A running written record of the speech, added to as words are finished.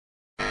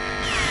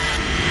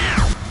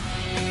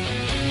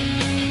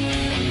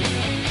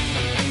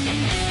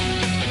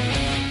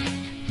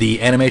The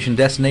Animation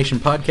Destination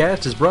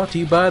podcast is brought to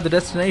you by The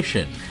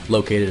Destination,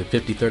 located at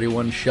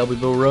 5031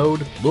 Shelbyville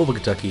Road, Louisville,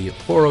 Kentucky,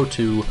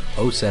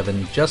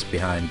 40207, just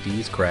behind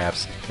D's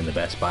Crafts in the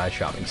Best Buy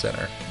Shopping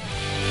Center.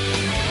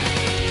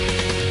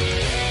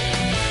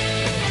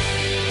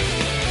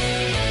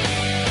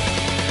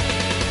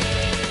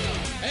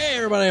 Hey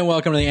everybody, and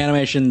welcome to the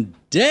Animation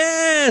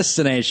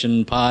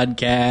Destination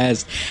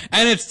podcast.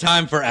 And it's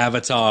time for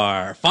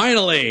Avatar.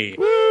 Finally!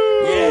 Woo!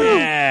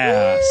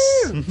 Yes!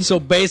 So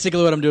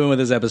basically what I'm doing with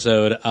this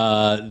episode,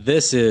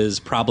 this is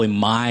probably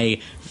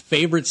my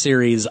favorite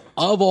series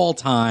of all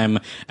time,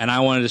 and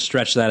I wanted to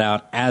stretch that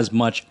out as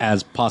much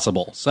as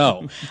possible.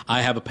 So,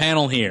 I have a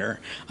panel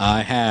here.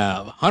 I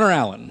have Hunter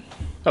Allen.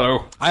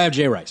 Hello. I have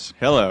Jay Rice.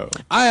 Hello.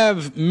 I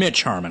have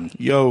Mitch Harmon.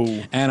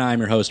 Yo. And I'm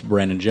your host,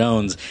 Brandon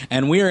Jones.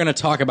 And we are going to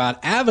talk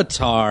about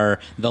Avatar,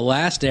 The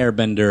Last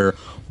Airbender,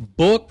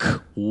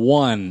 Book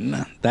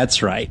 1.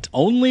 That's right.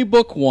 Only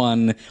Book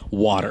 1,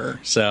 Water.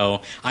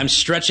 So I'm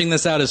stretching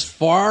this out as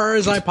far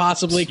as I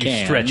possibly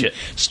can. Stretch it.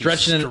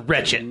 Stretching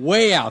it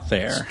way out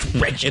there.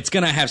 It's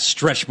going to have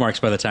stretch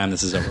marks by the time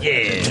this is over.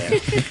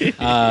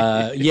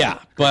 Yeah.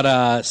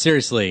 But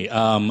seriously,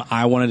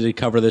 I wanted to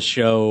cover this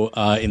show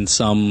in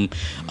some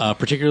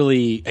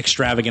particularly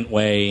extravagant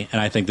way,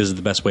 and I think this is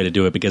the best way to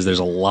do it because there's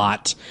a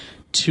lot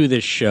to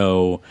this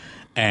show.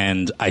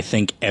 And I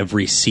think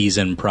every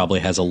season probably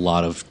has a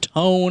lot of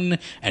tone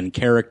and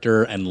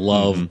character and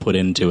love put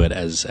into it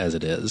as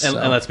it is. And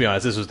let's be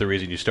honest, this was the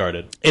reason you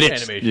started. It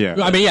is. Animation.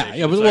 Yeah. I mean,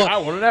 yeah. Well, I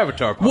want an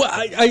Avatar podcast. Well,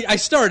 I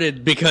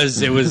started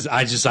because it was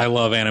I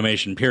love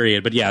animation,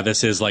 period. But yeah,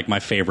 this is like my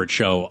favorite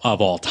show of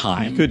all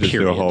time. You could just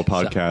period. do a whole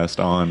podcast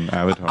on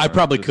Avatar. I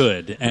probably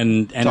could.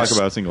 And talk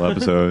about a single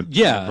episode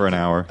yeah. for an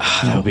hour.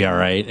 That would be all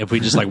right if we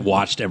just like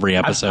watched every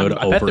episode I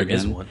over bet there again.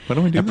 is one. Why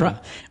don't we do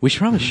that? We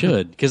probably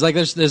should, because like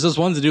there's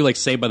those ones that do like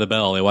Saved by the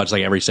Bell. They watch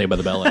like every Saved by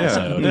the Bell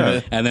episode,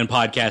 and then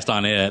podcast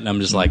on it. And I'm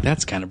just like,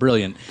 that's kind of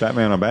brilliant.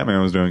 Batman on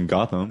Batman was doing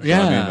Gotham. So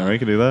Yeah. I mean, we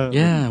could do that.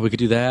 Yeah, we could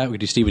do that. We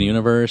could do Steven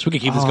Universe. We could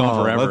keep this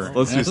going forever.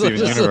 Let's do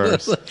Steven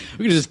Universe.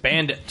 We could just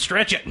Band it.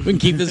 Stretch it. we can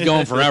keep this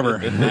going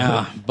forever.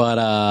 Yeah,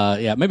 but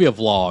yeah, maybe a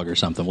vlog or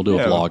something. We'll do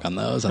a vlog on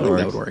those. I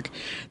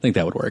think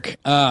that would work.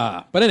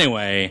 But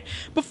anyway,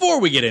 before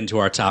we get into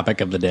our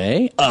topic of the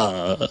day,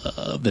 or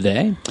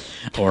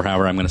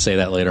however I'm going to say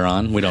that later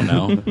on, we don't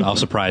know. I'll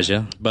surprise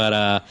you. But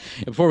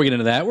before we get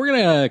into that, we're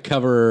going to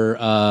cover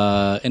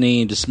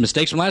any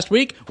mistakes from last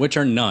week, which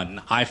are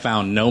none. I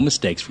found no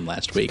mistakes from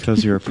last week.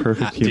 Because you're a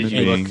perfect human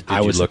being. Did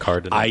you look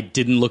hard enough? I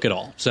didn't look at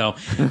all. So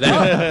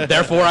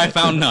therefore, I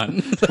found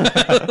none.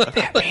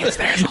 That means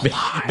there's a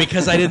lie.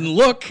 Because I didn't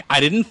look,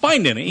 I didn't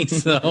find any.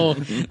 So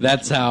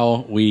that's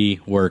how we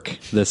work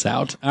this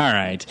out. All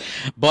right.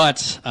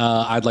 But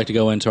I'd like to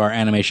go into our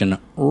animation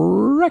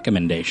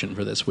recommendation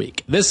for this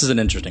week. This is an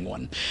interesting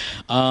one.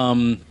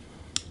 I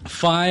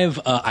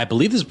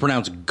believe this is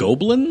pronounced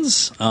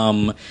Goblins.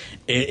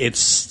 It's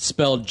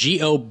spelled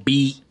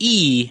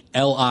Gobelins.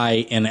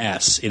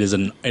 It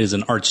is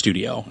an art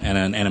studio and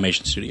an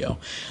animation studio.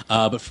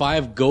 But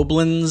 5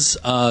 Goblins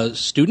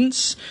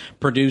students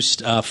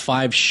produced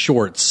 5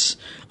 shorts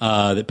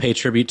that pay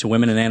tribute to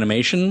women in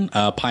animation,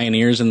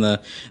 pioneers in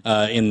the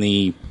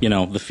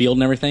the field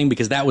and everything,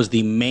 because that was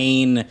the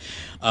main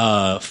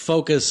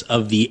focus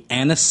of the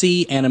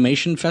Annecy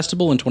Animation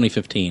Festival in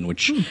 2015,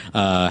 which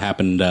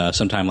happened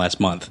sometime last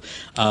month.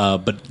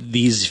 But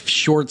these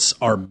shorts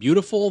are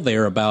beautiful.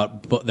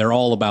 They're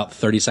all about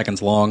 30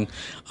 seconds long,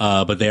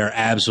 but they are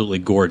absolutely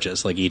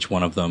gorgeous. Like each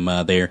one of them,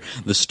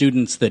 the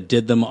students that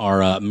did them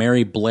are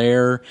Mary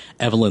Blair,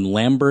 Evelyn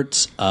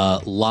Lambert,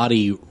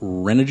 Lottie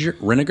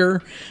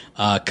Reniger,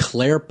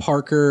 Claire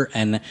Parker,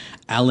 and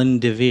Allison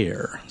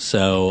DeVere.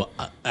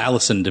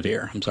 Allison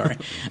DeVere,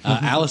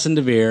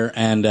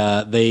 and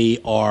they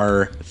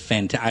are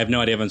fantastic. I have no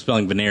idea if I'm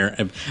spelling veneer.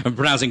 If I'm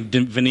pronouncing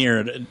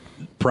veneer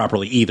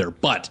properly either,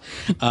 but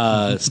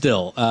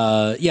still,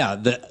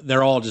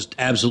 they're all just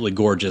absolutely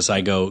gorgeous.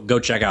 I go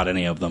check out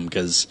any of them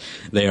because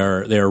they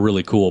are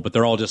really cool. But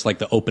they're all just like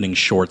the opening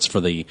shorts for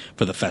the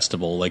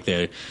festival. Like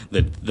the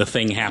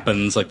thing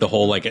happens, like the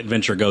whole like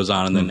adventure goes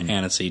on, and then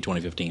Annecy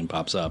 2015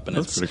 pops up, and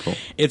That's pretty cool.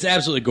 It's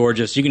absolutely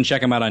gorgeous. You can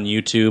check them out on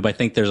YouTube. I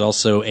think there's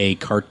also a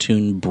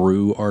Cartoon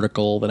Brew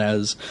article that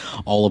has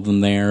all of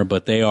them there,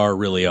 but they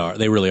really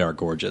are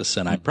gorgeous.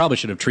 And I probably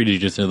should have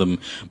treated you to them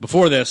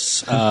before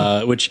this,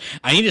 which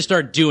I need to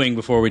start doing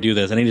before we do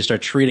this. I need to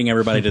start treating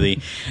everybody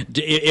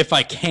to if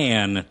I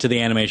can, to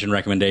the animation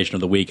recommendation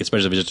of the week,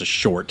 especially if it's just a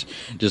short,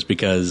 just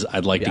because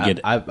I'd like to get.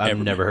 I've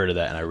never heard of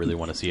that, and I really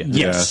want to see it.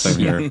 Yes. Yeah, same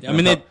here. I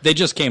mean, they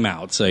just came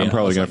out, so I'm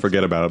probably going to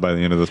forget about it by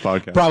the end of this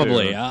podcast.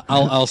 Probably. too.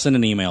 I'll send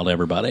an email to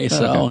everybody.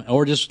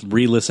 Or just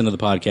re-listen to the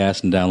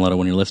podcast and download it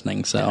when you're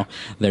listening. So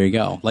there you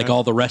go. Like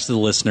all the rest of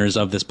the listeners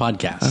of this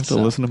podcast. I have to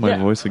listen to my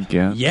voice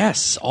again.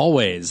 Yes,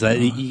 always.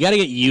 You got to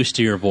get used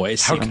to your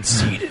voice. How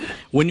conceited.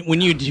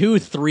 when you do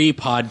 3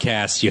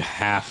 podcasts, you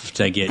have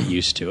to get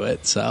used to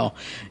it. So,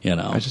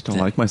 I just don't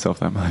like myself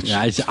that much.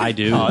 I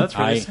do. Oh, that's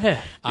really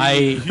sad.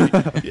 I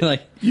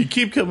like. You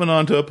keep coming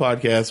on to a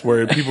podcast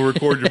where people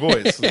record your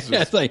voice. It's just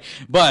It's like,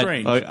 but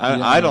strange. Like,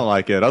 I don't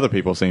like it. Other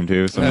people seem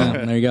to. So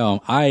there you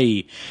go.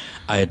 I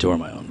adore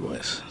my own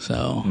voice.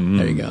 So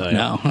there you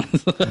go.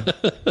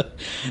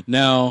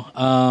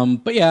 No.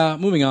 But yeah,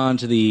 moving on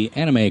to the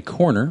anime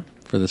corner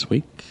for this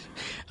week.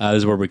 This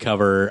is where we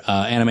cover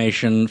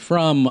animation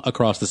from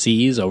across the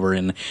seas over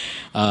in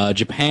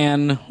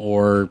Japan,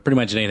 or pretty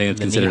much anything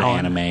that's considered Nihon.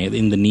 anime,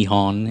 in the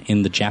Nihon,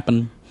 in the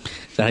Japan.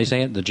 Is that how you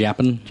say it? The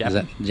Japan? Is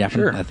that Japan?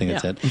 Sure. I think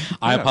that's Yeah. it.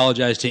 I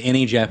apologize to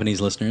any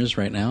Japanese listeners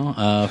right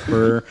now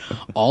for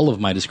all of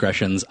my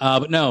discretions.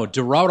 But no,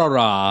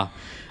 Durarara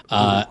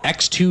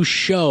X2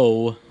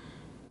 Show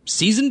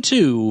Season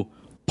 2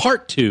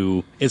 Part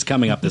 2 is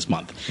coming up this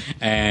month.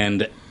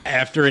 And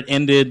after it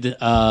ended,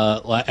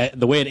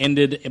 the way it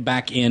ended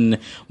back in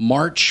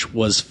March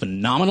was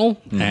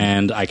phenomenal,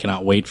 and I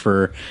cannot wait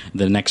for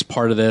the next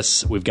part of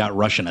this. We've got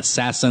Russian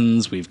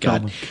assassins, we've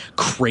got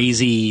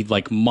crazy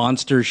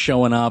monsters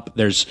showing up.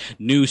 There's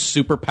new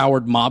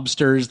superpowered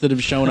mobsters that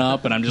have shown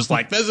up, and I'm just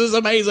like, this is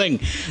amazing.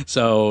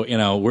 So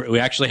we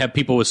actually have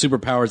people with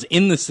superpowers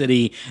in the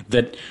city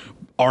that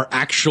are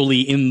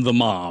actually in the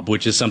mob,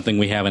 which is something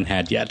we haven't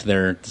had yet.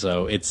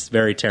 So it's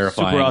very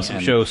terrifying. Super awesome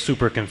and show,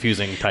 super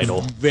confusing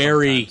title.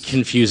 Very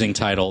confusing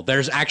title.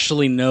 There's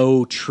actually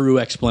no true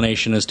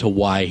explanation as to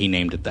why he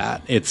named it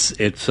that.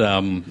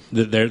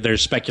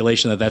 There's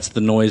speculation that that's the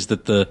noise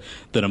that a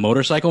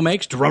motorcycle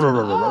makes.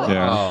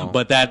 Yeah.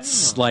 But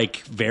that's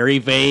very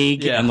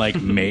vague and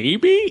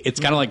maybe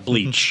it's kind of like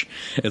Bleach.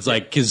 It's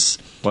because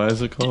Why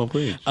is it called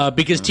Bleach?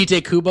 because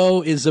Tite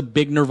Kubo is a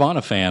big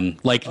Nirvana fan.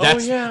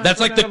 That's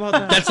like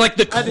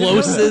the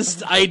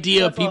closest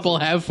idea people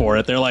have for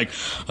it. They're like,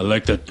 I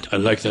like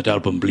that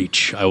album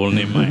Bleach. I will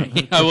name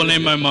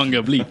my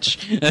manga Bleach.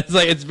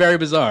 It's very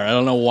bizarre. I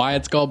don't know why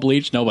it's called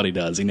Bleach. Nobody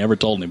does. He never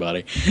told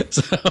anybody.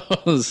 So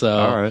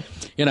All right.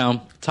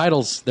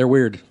 Titles, they're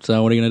weird.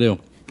 So what are you gonna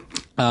do?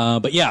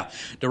 But yeah,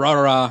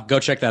 Durarara, go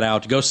check that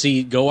out.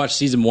 Go watch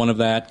season 1 of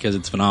that because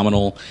it's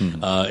phenomenal.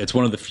 It's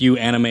one of the few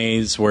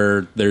animes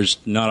where there's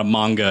not a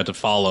manga to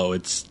follow.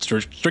 It's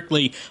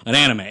strictly an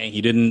anime.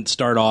 You didn't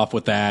start off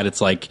with that.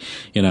 It's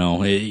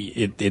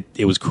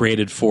it was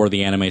created for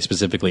the anime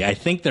specifically. I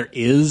think there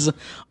is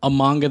a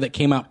manga that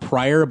came out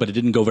prior, but it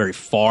didn't go very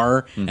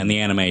far, and the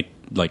anime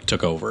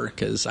took over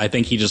because I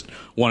think he just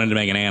wanted to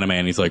make an anime,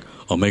 and he's like,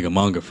 I'll make a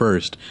manga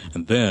first,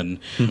 and then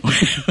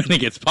when it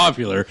gets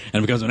popular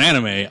and becomes an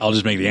anime, I'll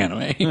just make the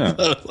anime. Yeah.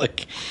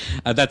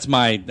 That's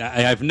I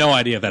have no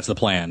idea if that's the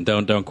plan.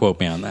 Don't quote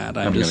me on that.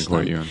 I'm going to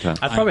quote you on that.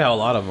 That's probably how a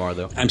lot of them are,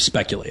 though. I'm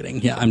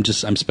speculating. Yeah, I'm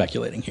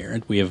speculating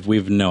here. We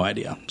have no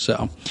idea.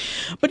 So,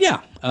 but yeah,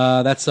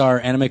 that's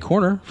our anime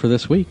corner for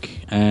this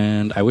week,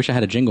 and I wish I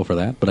had a jingle for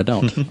that, but I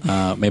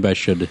don't. Maybe I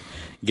should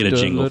get a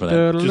jingle for that.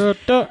 there you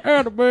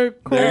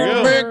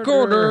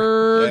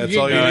go. That's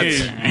all you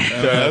need.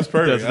 That's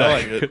perfect. I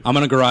like it. I'm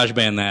gonna garage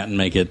band that and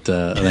make it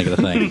a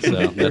thing.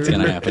 So that's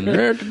gonna happen.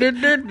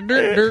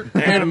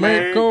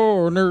 Anime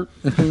corner.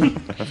 I was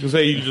gonna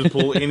say you can just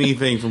pull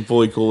anything from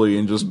Fully Cooley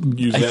and just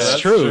use that. That's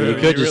true. You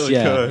could just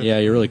really could. yeah,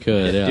 you really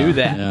could. Yeah. Do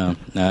that.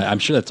 Yeah. I'm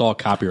sure that's all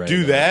copyrighted.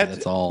 Do that.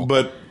 That's all.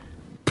 But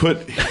put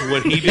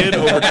what he did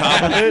over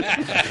top of it,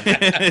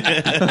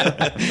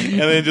 and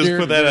then just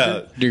put that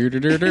out.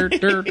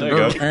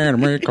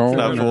 Anime corner.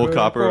 Not full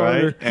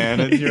copyright,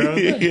 and it's your own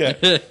thing. Yeah.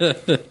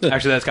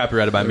 Actually, that's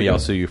copyrighted by me. I'll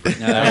sue you for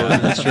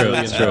That's true.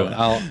 That's true.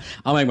 I'll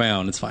make my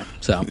own. It's fine.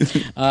 So,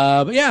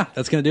 but yeah,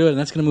 that's gonna do it, and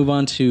that's gonna move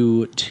on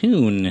to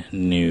Toon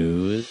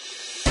News.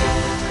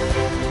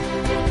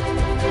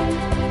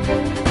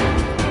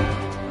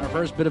 Our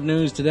first bit of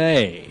news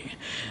today.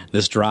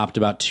 This dropped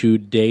about 2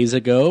 days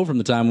ago from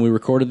the time we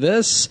recorded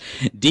this.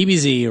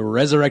 DBZ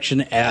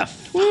Resurrection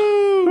F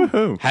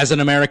has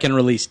an American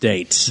release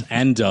date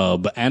and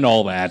dub and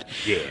all that.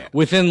 Yeah.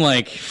 Within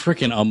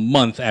freaking a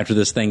month after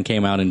this thing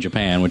came out in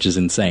Japan, which is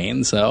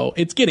insane. So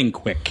it's getting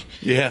quick.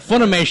 Yeah.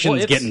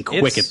 Funimation's getting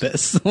quick at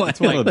this. It's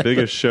one of the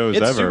biggest shows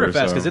It's ever. super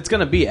fast because so. it's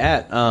going to be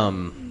at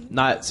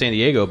not San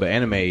Diego, but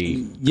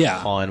Anime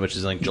Con, which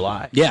is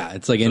July. Yeah,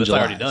 it's in it's July.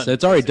 already done. So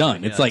it's already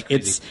done. Yeah, It's that's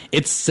crazy.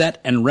 it's set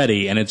and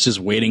ready, and it's just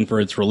waiting for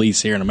its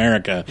release here in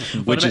America,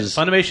 which is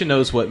Funimation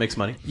knows what makes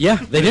money. yeah,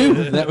 they do.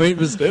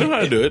 They know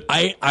how to do it.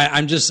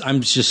 I'm just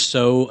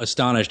so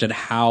astonished at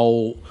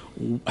how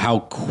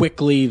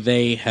quickly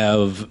they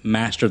have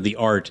mastered the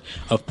art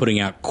of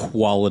putting out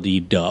quality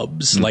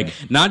dubs.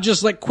 Not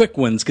just quick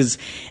ones, because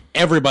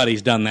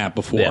everybody's done that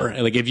before.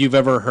 Yeah. Like if you've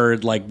ever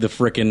heard like the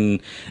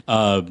frickin'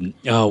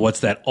 what's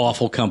that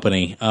awful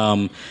company?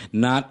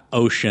 Not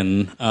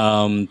Ocean.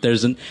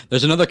 There's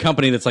another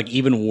company that's like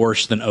even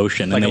worse than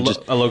Ocean, Like and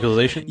a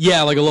localization.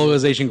 Yeah, like a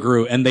localization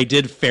grew, and they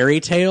did Fairy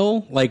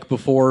Tale like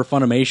before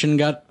Funimation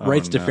got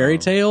rights to Fairy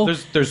Tale.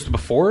 There's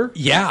before.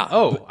 Yeah.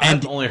 Oh,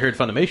 and I've only heard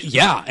Funimation.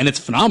 yeah, and it's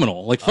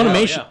phenomenal. Like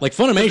Funimation, yeah. like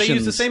Funimation. They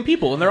use the same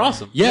people, and they're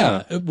awesome.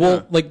 Yeah.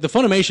 Well, like the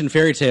Funimation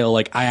Fairy Tale,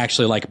 like I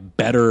actually like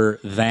better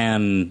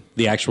than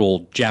the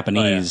actual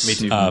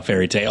Japanese Me too.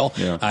 Fairy Tale.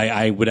 Yeah.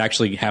 I would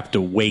actually have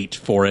to wait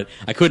for it.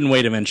 I couldn't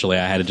wait eventually.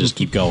 I had to just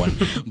keep going.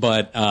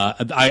 But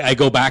I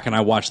go back and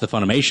I watch the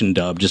Funimation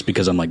dub just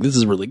because I'm like, this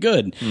is really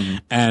good.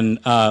 And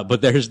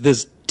but there's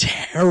this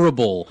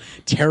terrible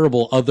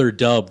other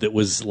dub that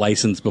was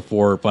licensed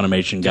before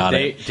Funimation got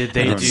it. Did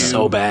they do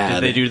so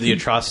bad? Did they do the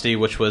atrocity,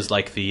 which was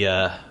like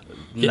the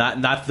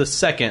not the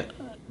second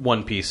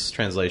One Piece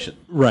translation,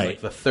 Right.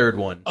 Like the third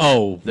one.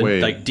 Oh, the,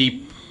 wait. like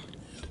deep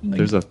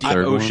There's a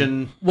third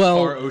ocean. well,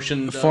 Far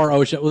Ocean. Far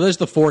Ocean. Well, there's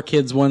the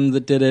 4Kids one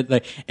that did it.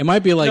 Like, it might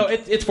be like No,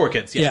 it's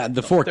 4Kids. Yeah,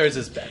 the 4 Theirs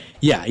is bad.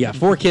 Yeah,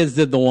 4Kids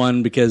did the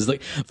one because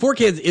like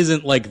 4Kids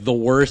isn't like the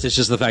worst. It's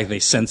just the fact they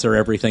censor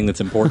everything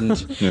that's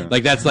important. Yeah.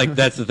 That's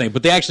the thing.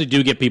 But they actually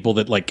do get people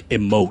that like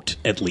emote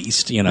at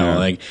least, Yeah.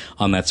 like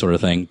on that sort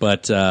of thing.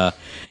 But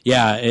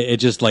it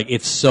just like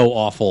it's so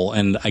awful,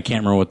 and I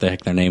can't remember what the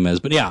heck their name is.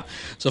 But yeah,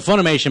 so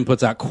Funimation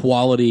puts out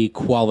quality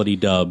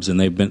dubs, and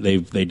they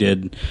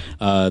did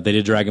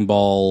Dragon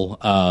Ball.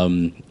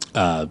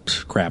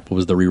 Crap! What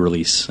was the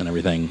re-release and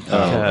everything?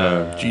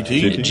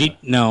 GT?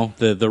 No,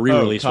 the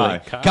re-release. Kai.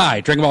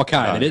 Kai, Dragon Ball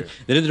Kai. They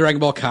did the Dragon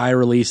Ball Kai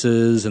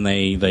releases, and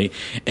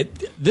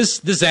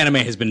this anime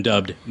has been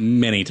dubbed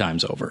many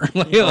times over.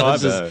 Like,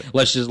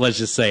 let's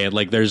just say it.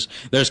 Like there's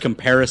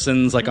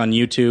comparisons like on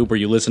YouTube where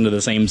you listen to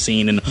the same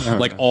scene and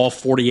like all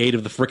 48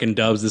 of the frickin'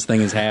 dubs this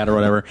thing has had or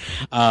whatever.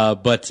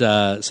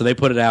 So they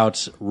put it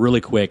out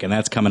really quick, and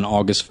that's coming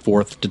August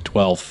 4th to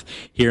 12th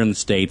here in the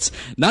States.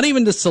 Not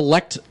even to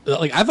select.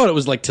 Like I thought it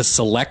was like to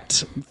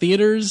select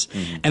theaters,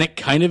 and it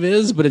kind of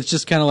is, but it's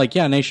just kind of like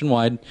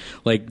nationwide.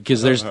 Like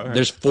because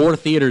there's 4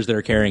 theaters that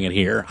are carrying it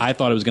here. I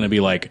thought it was going to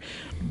be like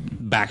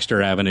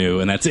Baxter Avenue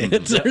and that's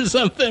it or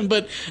something,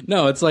 but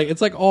no, it's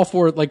like all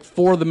 4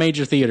 of the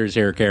major theaters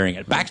here are carrying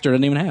it. Baxter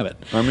doesn't even have it.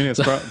 I mean, it's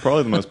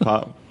probably the most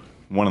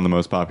one of the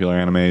most popular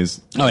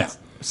animes. Oh yeah.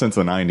 Since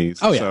the 90s.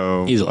 Oh, yeah.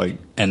 So, Easily.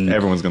 And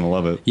everyone's going to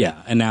love it.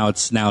 Yeah, and now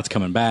it's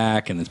coming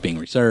back, and it's being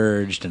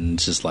resurged, and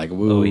it's just like,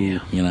 woo,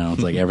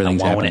 it's like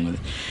everything's happening.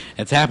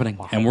 It's happening,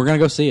 and we're going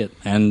to go see it,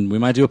 and we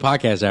might do a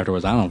podcast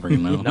afterwards. I don't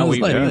freaking know. No, we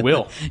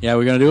will. Yeah,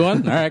 we're going to do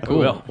one? All right, cool.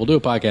 We will. We'll do a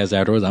podcast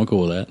afterwards. I'm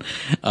cool with that.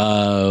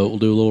 We'll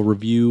do a little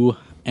review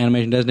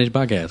Animation Destination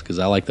podcast, because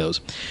I like those.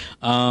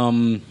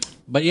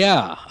 But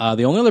yeah,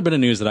 the only other bit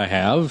of news that I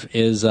have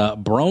is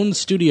Brone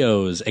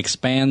Studios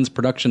expands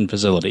production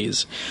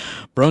facilities.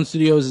 Brone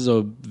Studios is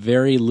a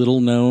very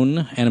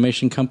little-known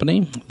animation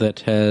company that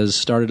has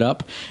started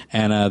up,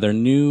 and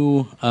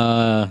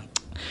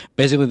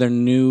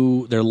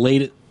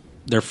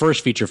their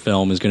first feature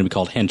film is going to be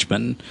called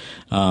Henchman.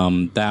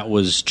 That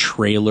was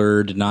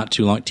teasered not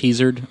too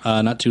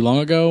long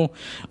ago.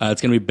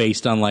 It's going to be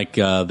based on like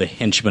the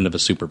henchman of a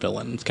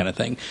supervillain kind of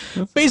thing,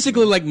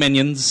 basically like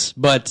Minions,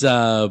 but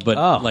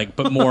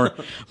more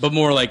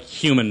like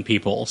human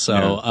people.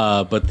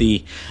 So,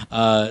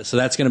 so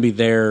that's going to be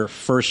their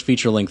first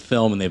feature length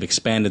film, and they've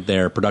expanded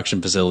their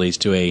production facilities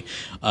to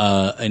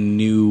a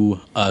new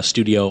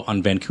studio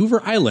on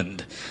Vancouver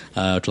Island,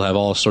 which will have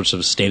all sorts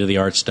of state of the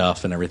art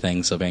stuff and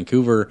everything. So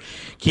Vancouver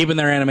keeping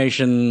their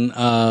animation,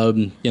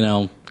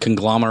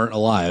 conglomerate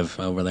alive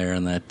over there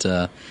in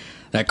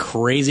that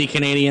crazy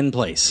Canadian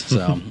place.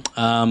 So,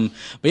 but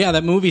yeah,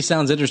 that movie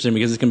sounds interesting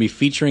because it's going to be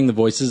featuring the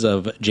voices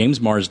of James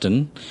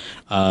Marsden,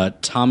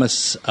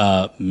 Thomas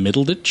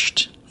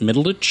Middleditch.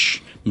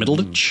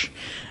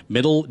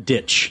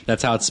 Middleditch.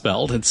 That's how it's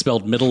spelled. It's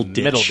spelled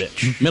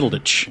Middleditch.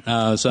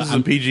 Middleditch. So this is a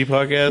PG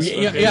podcast?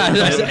 Yeah,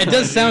 it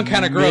does sound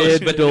kind of gross,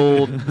 but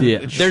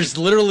Middleditch. there's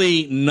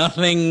literally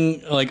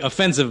nothing like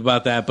offensive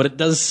about that, but it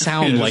does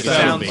sound like it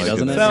should be,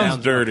 doesn't it?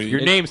 Sounds dirty.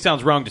 Your name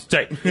sounds wrong to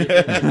say.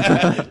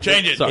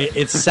 Change it.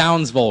 It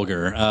sounds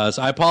vulgar.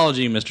 So I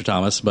apologize, Mr.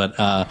 Thomas, but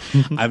I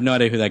have no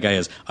idea who that guy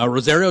is.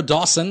 Rosario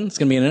Dawson is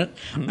going to be in it.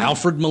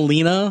 Alfred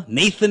Molina,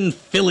 Nathan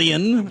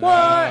Fillion. What?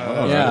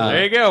 Yeah.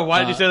 There you go.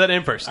 Why did you say that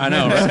name first? I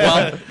know.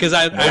 Well, because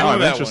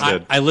I'm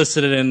interested. I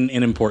listed it in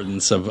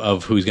importance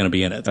of who's going to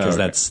be in it, because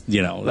that's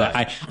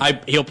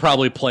he'll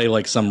probably play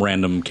like some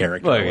random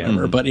character or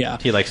whatever. But yeah,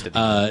 he likes to do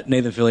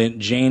Nathan Fillion,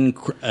 Jane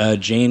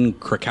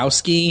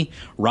Krakowski,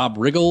 Rob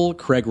Riggle,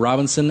 Craig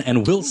Robinson,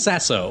 and Will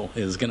Sasso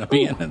is going to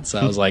be in it. So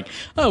I was like,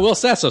 oh, Will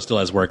Sasso still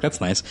has work.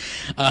 That's nice.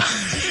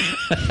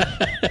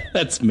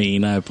 That's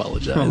mean. I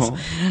apologize.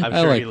 I'm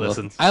sure he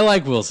listens. I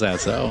like Will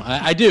Sasso.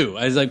 I do.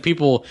 I was like,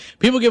 people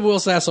give Will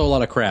Sasso a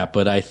lot of crap,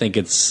 but I think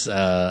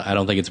I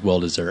don't think it's well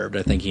deserved.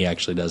 I think he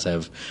actually does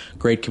have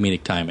great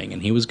comedic timing,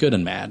 and he was good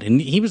in Mad,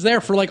 and he was there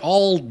for like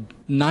all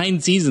 9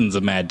 seasons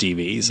of Mad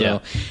TV.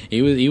 So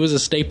he was a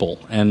staple,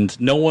 and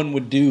no one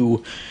would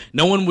do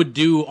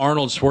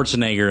Arnold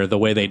Schwarzenegger the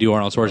way they do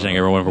Arnold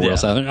Schwarzenegger whenever Will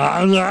Sasso.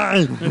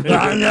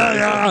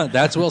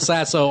 That's Will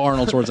Sasso,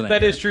 Arnold Schwarzenegger.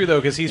 That is true though,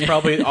 because he's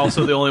probably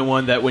also the only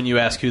one that when you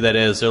ask who that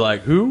is, they're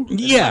like, "Who?"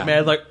 Yeah,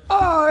 Mad like,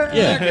 "Oh,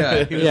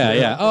 yeah,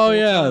 yeah. Oh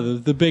yeah,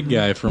 the big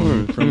guy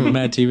from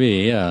Mad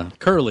TV. Yeah,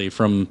 Curly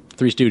from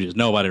Three Stooges.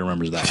 Nobody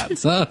remembers that.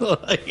 So,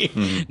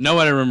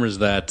 nobody remembers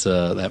that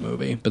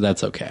movie, but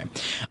that's okay.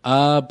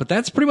 But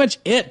that's pretty much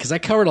it, because I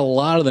covered a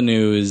lot of the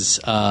news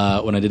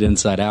when I did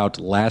Inside Out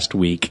last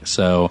week.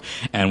 So,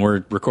 and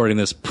we're recording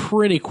this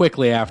pretty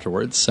quickly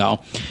afterwards.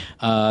 So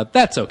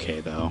that's okay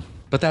though.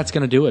 But that's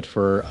going to do it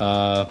for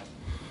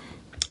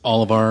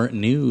all of our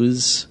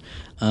news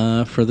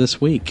for this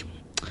week,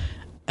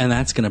 and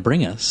that's going to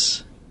bring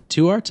us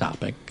to our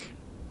topic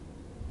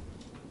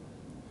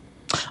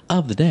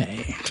of the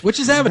day, which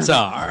is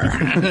Avatar.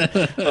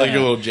 Like a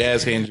little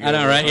jazz hand. I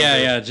know, right?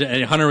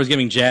 Yeah. Hunter was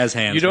giving jazz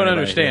hands. You don't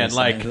understand.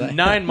 Like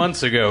 9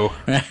 months ago,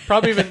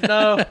 probably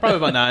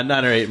about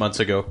 9 or 8 months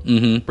ago,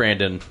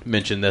 Brandon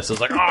mentioned this. I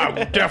was like, I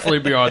will definitely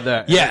be on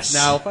that. Yes.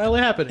 Now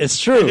finally happened. It's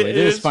true. It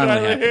is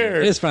finally happening.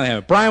 It is finally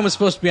happening. Brian was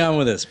supposed to be on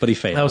with us, but he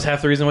failed. That was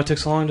half the reason why it took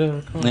so long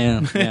to come.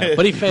 Yeah.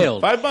 But he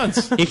failed. 5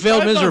 months. He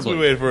failed 5 months miserably. we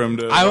waited for him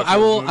to.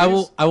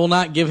 I will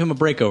not give him a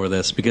break over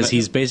this, because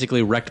he's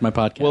basically wrecked my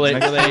podcast. Will they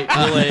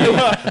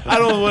I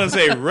don't want to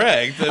say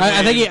wrecked.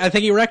 I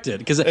think he wrecked it,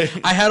 because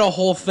I had a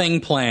whole thing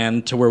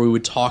planned to where we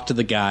would talk to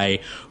the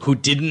guy who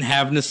didn't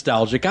have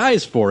nostalgic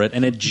eyes for it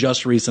and had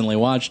just recently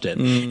watched it.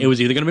 It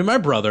was either going to be my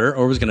brother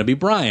or it was going to be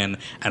Brian,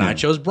 and I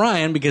chose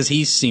Brian because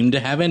he seemed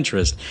to have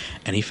interest,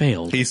 and he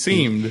failed. He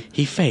seemed.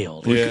 He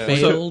failed. Yeah. He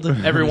failed. So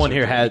everyone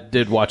here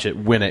did watch it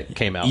when it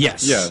came out.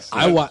 Yes. Yes.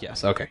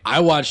 Yes. Okay.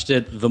 I watched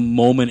it the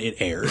moment it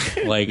aired.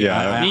 Like,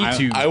 Yeah. Me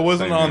too. I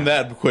wasn't on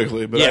that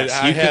quickly, but Yes,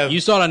 I have. you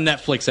saw it on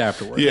Netflix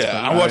afterwards. Yeah,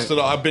 I watched it.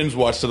 I binge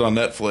watched it on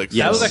Netflix.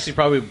 Yeah. That was actually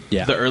probably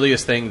Yeah. the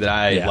earliest thing that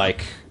I Yeah.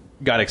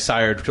 got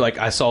excited. Like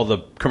I saw the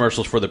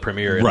commercials for the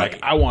premiere, and Right.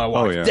 like I want to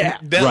watch yeah. that.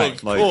 That Right.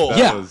 looked Like, cool. that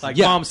Yeah. was- Like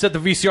Yeah. Mom, set the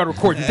VCR to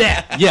record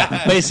that.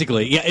 Yeah,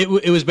 basically. Yeah,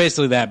 it was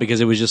basically that,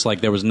 because it was just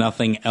like there was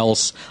nothing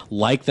else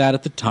like that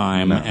at the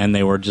time, and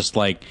they were just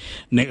like,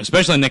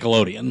 especially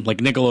Nickelodeon. Like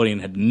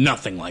Nickelodeon had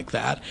nothing like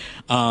that.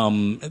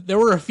 There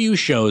were a few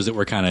shows that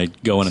were kind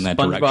of going in that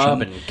SpongeBob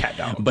direction, and Cat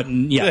Dog. but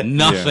yeah, Yeah,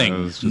 nothing. it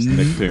was just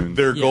Nicktoons.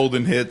 Their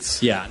golden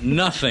hits. Yeah,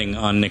 nothing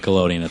on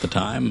Nickelodeon at the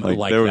time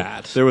like there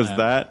that. Was, there was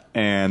that,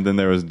 and then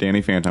there was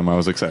Danny Phantom. I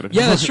was excited.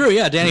 Yeah, that's true.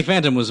 Yeah, Danny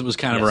Phantom was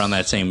kind of around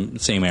that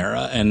same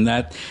era, and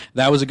that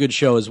was a good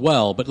show as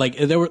well. But like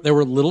there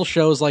were little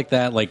shows like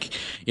that, like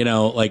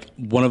like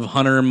one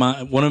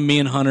of me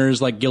and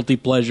Hunter's like guilty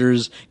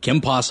pleasures,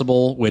 Kim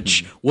Possible,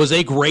 which was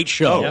a great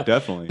show. Oh,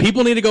 definitely.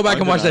 People need to go back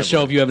and watch that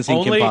show if you haven't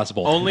seen Kim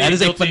Possible. That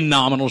is a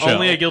phenomenal show.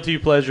 Only a guilty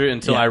pleasure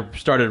until I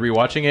started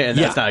rewatching it, and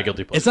that's not a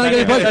guilty pleasure. It's not a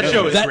guilty pleasure. That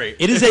show is great.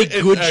 It is a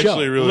good show.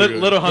 Actually really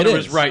good. Little Hunter It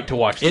was is. right to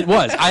watch that. It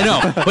was, I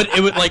know, but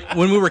it was like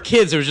when we were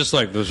kids, it was just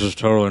like, this is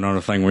totally not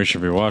a thing we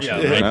should be watching.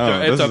 Yeah, right? No,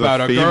 this it's is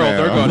about a girl. female.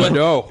 They're going to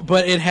know.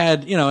 But it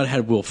had, it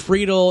had Will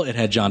Friedle, it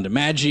had John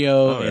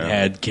DiMaggio,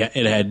 yeah.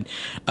 it had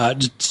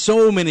just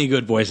so many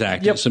good voice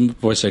actors, some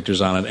voice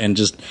actors on it, and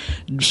just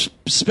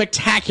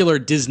spectacular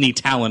Disney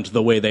talent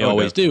the way they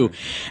always do.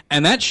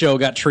 And that show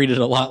got treated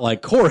a lot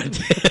like Korra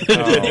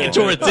did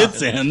towards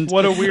its end.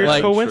 What a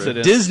weird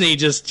coincidence. Disney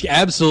just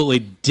absolutely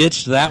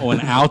ditched that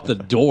one out the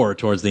door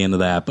towards the end of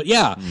that. But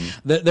yeah,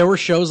 there were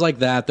shows like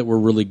that were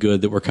really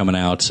good that were coming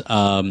out.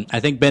 I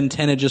think Ben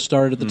 10 had just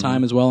started at the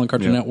time as well on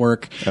Cartoon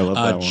Network. I love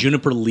that one.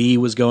 Juniper Lee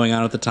was going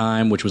on at the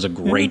time, which was a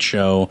great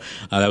show.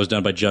 That was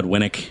done by Judd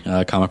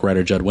Winnick, comic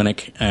writer Judd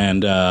Winnick,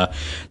 and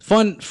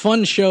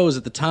fun shows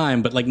at the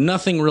time. But like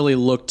nothing really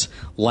looked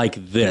like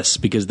this,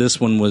 because this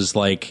one was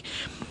like,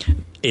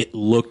 it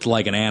looked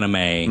like an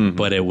anime,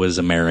 but it was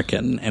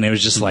American. And it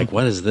was just like,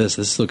 what is this?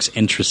 This looks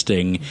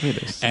interesting.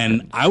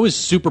 And I was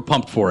super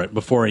pumped for it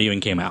before it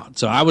even came out.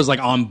 So I was like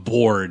on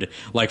board,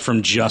 like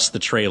from just the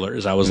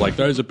trailers. I was like,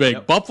 there's a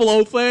big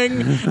buffalo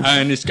thing,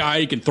 and this guy,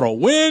 he can throw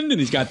wind, and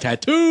he's got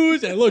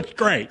tattoos, and it looks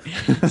great.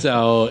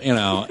 So,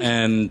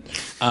 and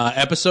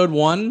episode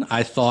 1,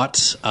 I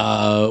thought,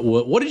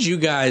 what did you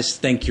guys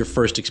think your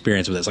first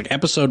experience with this? Like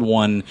episode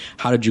 1,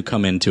 how did you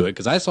come into it?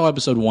 Because I saw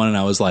episode 1 and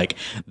I was like,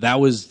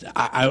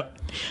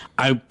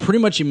 I pretty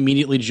much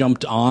immediately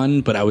jumped on,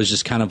 but I was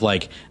just kind of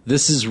like,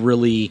 this is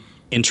really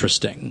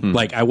interesting.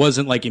 Like I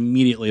wasn't like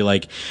immediately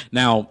like,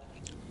 now,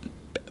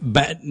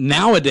 but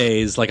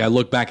nowadays, like I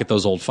look back at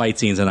those old fight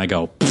scenes and I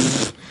go,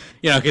 pfft,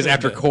 because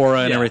after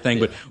Korra and everything,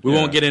 but we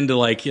won't get into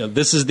like,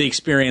 this is the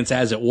experience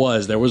as it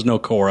was. There was no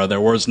Korra.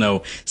 There was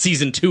no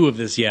season 2 of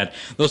this yet.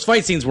 Those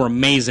fight scenes were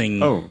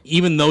amazing. Oh.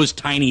 Even those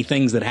tiny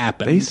things that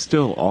happened. They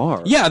still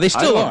are. Yeah, they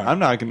still are. I'm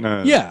not going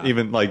to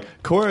even, like,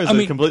 Korra is I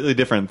mean, a completely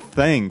different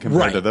thing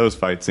compared Right. to those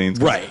fight scenes.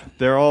 'Cause Right.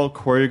 They're all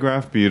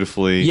choreographed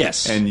beautifully.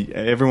 Yes. And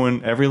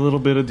every little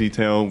bit of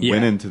detail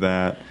went into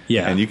that.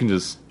 Yeah. And you can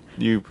just...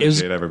 You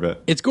appreciate every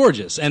bit. It's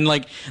gorgeous, and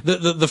like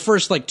the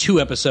first like 2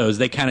 episodes,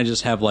 they kind of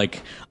just have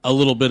like a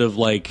little bit of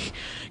like,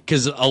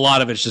 because a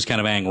lot of it's just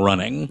kind of Aang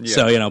running. Yeah.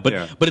 So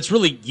but it's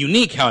really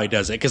unique how he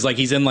does it, because like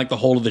he's in like the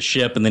hold of the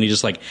ship, and then he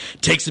just like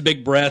takes a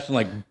big breath and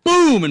like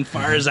boom and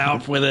fires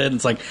out with it. And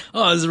it's like,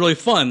 oh, this is really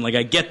fun. Like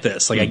I get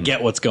this. Like I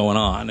get what's going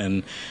on,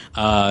 and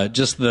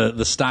just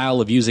the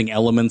style of using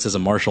elements as a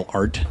martial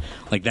art,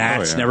 like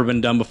that's never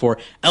been done before.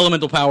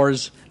 Elemental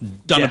powers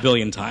done a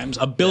billion times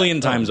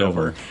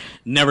over.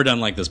 Never done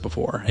like this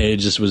before. It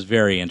just was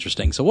very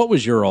interesting. So what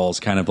was your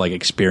all's kind of like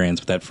experience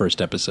with that first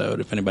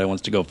episode, if anybody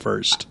wants to go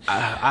first?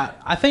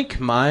 I think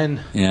mine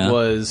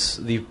was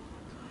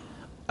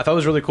I thought it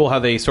was really cool how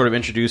they sort of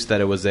introduced that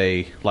it was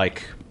the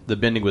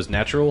bending was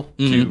natural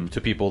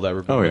to people that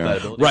were born with that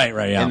ability.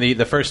 Right, yeah. And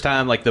the first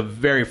time, like the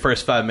very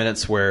first 5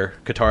 minutes where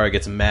Katara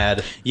gets mad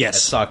at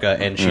Sokka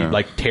and she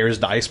like tears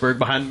the iceberg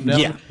behind them.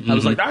 Yeah. I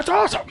was like, that's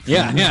awesome.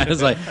 Yeah.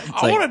 It's like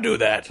I want to do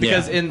that.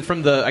 Because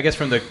from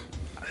the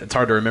it's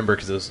hard to remember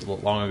because it was a little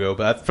long ago,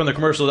 but from the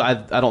commercials, I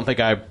don't think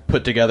I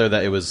put together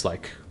that it was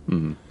like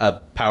a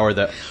power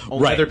that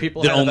only other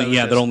people that had.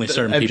 That only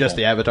certain people. Just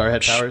the Avatar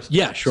had powers.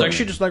 Yeah, sure. It's like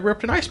she just like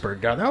ripped an iceberg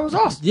down. That was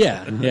awesome.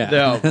 Yeah. They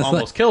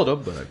almost killed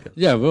him, but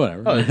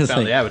whatever. Oh, they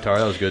found the Avatar.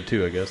 That was good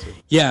too, I guess.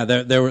 Yeah,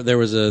 there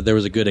was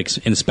a good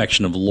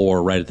inspection of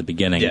lore right at the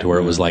beginning, to where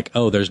it was like,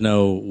 oh, there's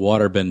no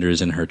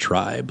waterbenders in her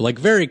tribe. Like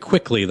very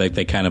quickly, like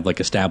they kind of like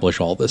establish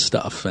all this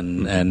stuff,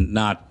 and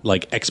not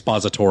like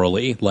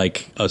expositorily,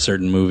 like a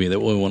certain movie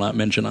that we will not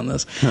mention on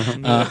this.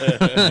 Didn't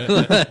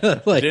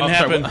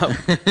happen.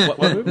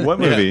 What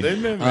movie?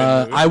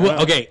 I will.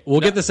 Okay,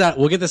 we'll get this out.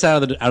 We'll get this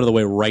out of the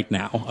way right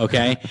now.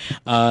 Okay,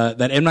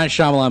 that M. Night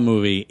Shyamalan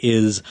movie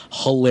is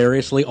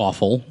hilariously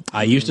awful.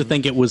 I used to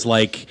think it was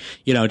like,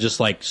 just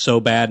like so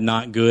bad,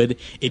 not good.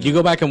 If you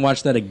go back and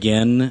watch that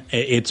again,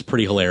 it's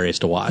pretty hilarious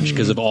to watch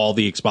because of all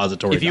the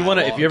expository. If you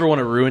ever want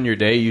to ruin your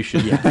day, you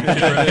should. You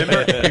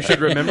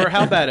should remember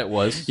how bad it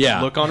was.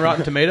 Yeah. Look on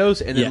Rotten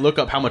Tomatoes and then look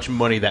up how much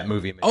money that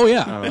movie made. Oh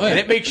yeah, and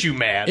it makes you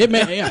mad. It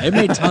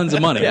made tons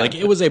of money. Like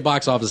it was a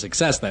box office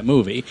success. That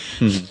movie,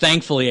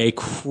 thankfully, a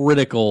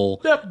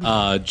critical,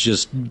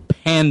 just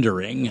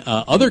pandering.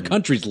 Other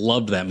countries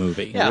loved that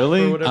movie. Yeah,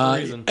 really? For whatever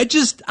reason.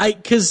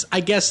 Because I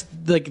guess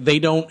like they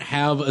don't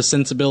have a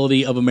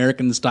sensibility of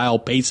American style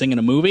pacing in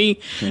a movie,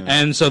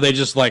 and so they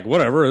just like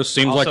whatever. It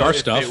seems like our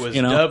stuff. If it was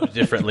dubbed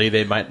differently,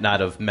 they might not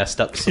have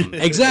messed up some.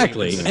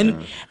 Exactly,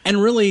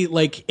 and really,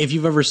 like if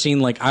you've ever seen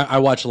like I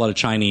watch a lot of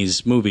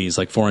Chinese movies,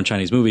 like foreign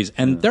Chinese movies,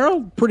 and they're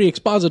all pretty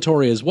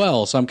expository as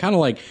well. So I'm kind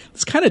of like,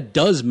 this kind of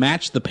does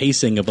match the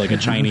pacing of like a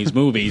Chinese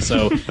movie.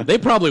 So they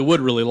probably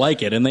would really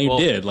like it, and they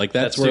did. Like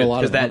that's where a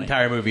lot of that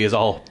entire movie is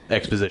all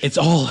exposition. It's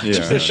all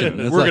exposition.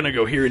 It's We're gonna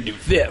go here and do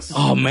this.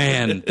 Oh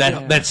man,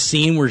 that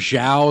scene where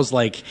Zhao's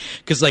like,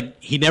 because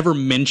like he never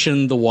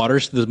mentioned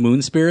the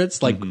moon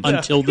spirits like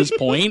until this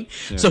point.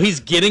 So he's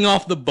getting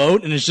off the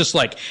boat and it's just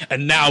like,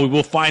 and now we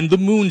will find the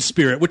moon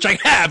spirit, which I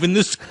have in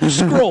this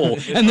scroll,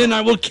 and then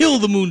I will kill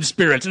the moon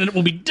spirits, and it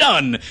will be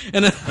done.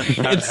 And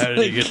how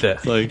did you get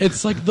that?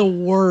 It's like the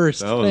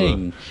worst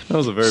thing. That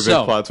was a very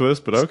big plot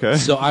twist, but okay.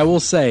 So I will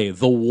say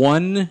the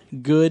one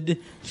good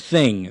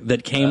thing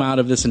that came out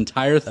of this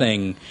entire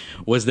thing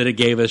was that it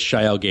gave us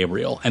Shael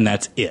Gabriel, and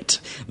that's it.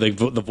 The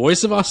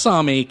voice of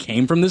Asami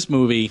came from this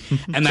movie,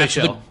 and that's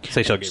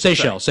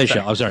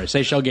Seychelle. I'm sorry,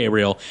 Seychelle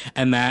Gabriel,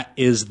 and that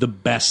is the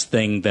best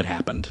thing that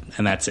happened,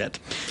 and that's it.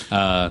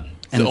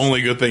 The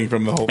only good thing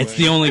from the whole thing. It's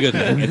the only good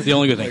thing. It's the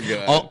only good thing.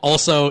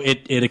 Also,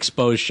 it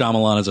exposed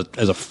Shyamalan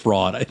as a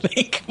fraud, I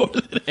think.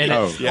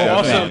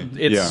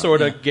 It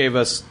sort of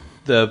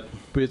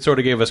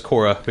gave us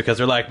Korra, because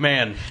they're like,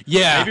 man,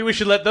 maybe we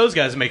should let those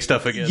guys make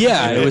stuff again.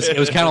 Yeah, it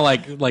was kind of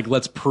like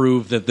let's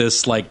prove that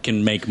this like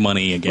can make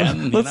money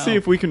again. Let's see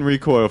if we can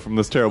recoil from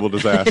this terrible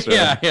disaster.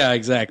 yeah,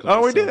 exactly.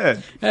 Oh, we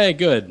did. Hey,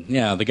 good.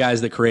 Yeah, the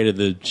guys that created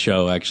the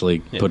show actually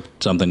put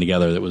something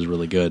together that was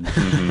really good.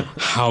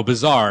 How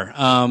bizarre.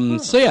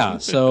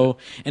 So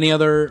any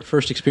other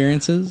first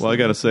experiences? Well, I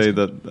got to say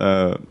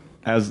that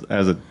as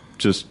a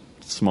just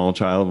small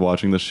child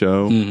watching the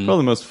show, probably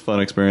the most fun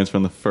experience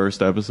from the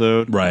first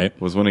episode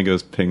was when he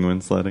goes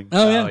penguin sledding.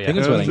 Oh yeah,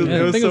 penguin sledding.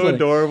 It was so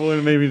adorable,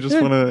 and made me just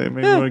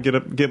want to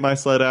get my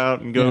sled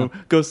out and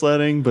go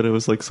sledding. But it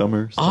was like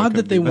summer. So odd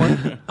that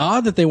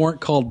they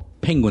weren't called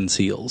penguin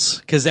seals,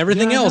 because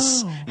everything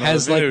else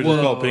has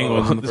called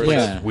penguins in the first.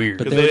 It's weird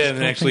because they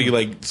didn't actually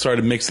like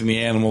started mixing the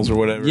animals or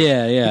whatever. Which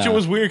it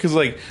was weird because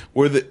like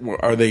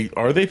are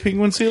they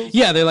penguin seals?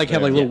 Yeah, they like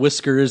have like little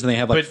whiskers and they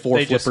have like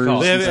four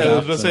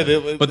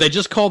flippers. But they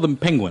just call them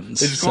penguins.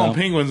 They just call them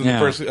penguins in the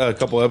first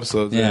couple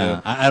episodes.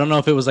 I don't know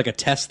if it was like a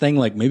test thing,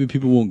 like maybe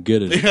people won't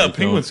get it. Yeah,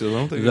 penguin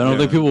seals. I don't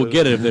think people will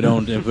get it if they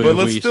don't. But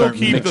let's still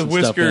keep the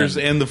whiskers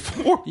and the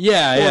four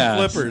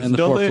flippers. And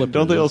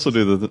don't they also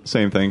do the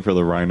same thing for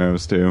the rhinos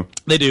rhinos too.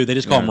 They do. They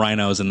just call them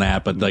rhinos in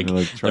that, but they're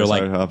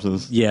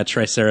like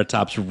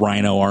triceratops,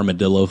 rhino,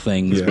 armadillo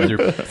things. Yeah. They're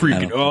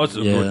freaking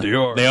awesome. Yeah. What they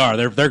are. They are.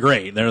 They're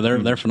great.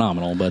 They're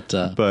phenomenal. But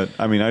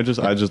I mean, I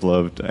just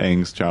loved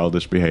Aang's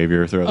childish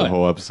behavior throughout the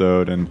whole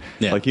episode, and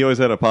like he always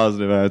had a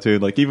positive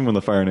attitude. Like even when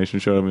the Fire Nation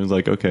showed up, he was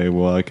like, "Okay,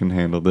 well, I can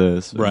handle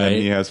this." And then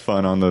he has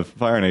fun on the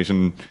Fire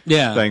Nation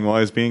thing while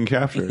he's being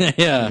captured.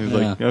 He's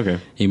like, "Okay."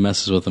 He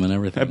messes with them and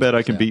everything. I bet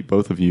I can beat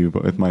both of you,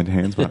 but with my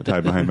hands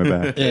tied behind my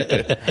back.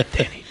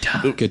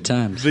 Good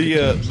times.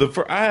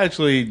 I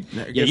actually,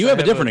 you have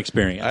a different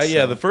experience.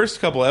 The first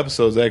couple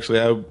episodes actually,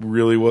 I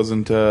really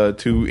wasn't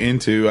too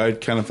into. I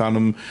kind of found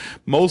them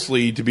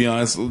mostly, to be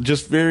honest,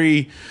 just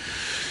very.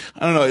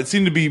 I don't know. It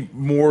seemed to be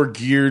more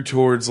geared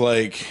towards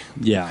like,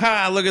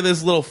 look at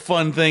this little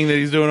fun thing that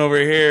he's doing over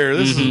here.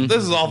 This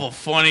is awful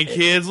funny,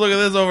 kids. Look at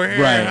this over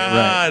here. Right.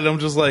 And I'm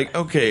just like,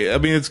 okay. I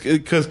mean, it's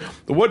because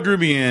what drew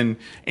me in,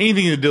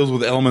 anything that deals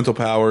with elemental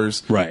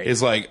powers,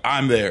 is like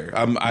I'm there.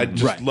 I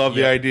just love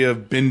the idea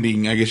of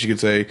bending, I guess you could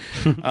say.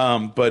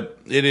 But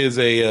it is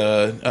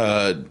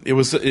it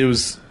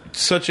was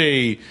such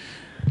a,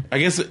 I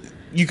guess.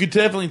 You could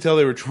definitely tell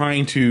they were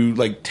trying to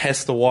like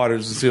test the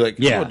waters and see like,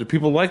 do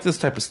people like this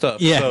type of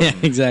stuff?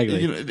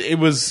 Exactly. You know, it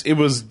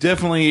was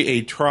definitely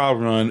a trial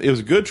run. It was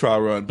a good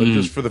trial run, but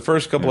just for the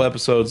first couple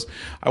episodes,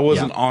 I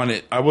wasn't on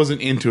it. I wasn't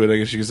into it, I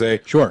guess you could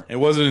say. Sure. It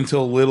wasn't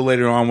until a little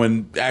later on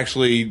when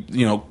actually,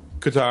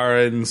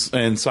 Katara and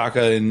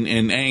Sokka and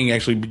Aang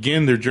actually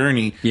begin their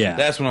journey. Yeah.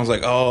 That's when I was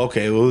like, oh,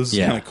 okay, well, this is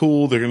kind of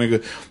cool. They're going to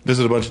go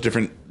visit a bunch of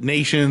different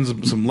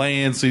nations, some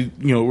lands. So,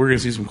 we're going to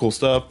see some cool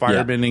stuff,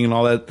 firebending and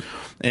all that.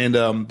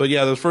 And, but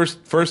yeah, those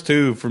first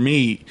two for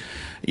me,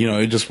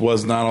 it just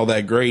was not all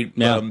that great.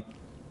 Yeah.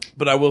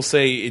 But I will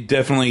say it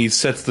definitely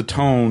sets the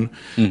tone.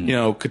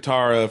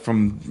 Katara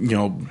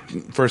from,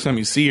 first time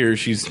you see her,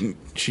 she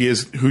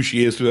is who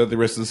she is throughout the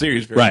rest of the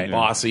series. Very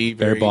bossy.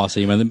 Very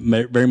bossy.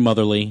 Very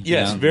motherly.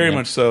 Yes, very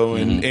much so.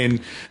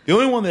 And the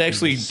only one that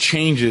actually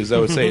changes, I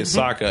would say, is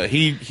Sokka.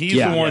 He's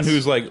the one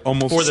who's like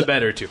almost... For the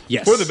better, too.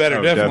 Yes. For the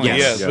better, definitely.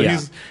 Yes.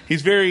 But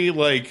he's very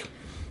like...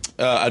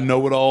 a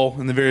know-it-all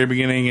in the very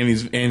beginning, and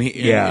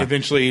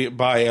eventually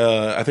by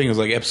I think it was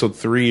like episode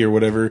 3 or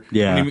whatever.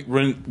 Yeah,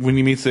 when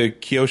he meets the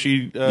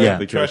Kyoshi,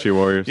 the Kyoshi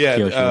Warriors.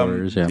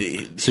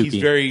 He's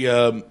very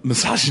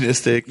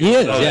misogynistic. He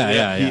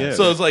is.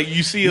 So it's like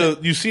you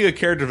see a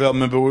character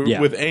development, but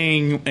with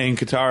Aang and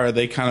Katara,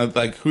 they kind of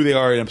like who they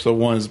are in episode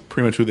 1 is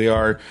pretty much who they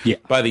are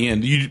by the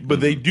end. But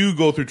they do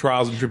go through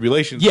trials and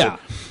tribulations. Yeah.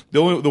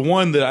 So the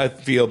one that I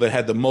feel that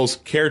had the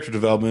most character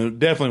development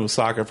definitely was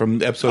Sokka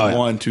from episode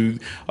 1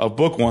 of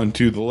book 1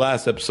 to the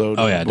last episode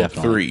of book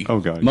 3. Oh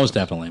god. Most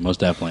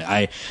definitely.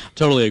 I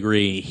totally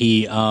agree.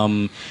 He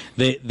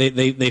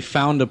they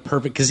found a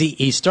perfect, because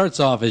he starts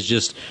off as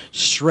just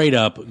straight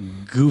up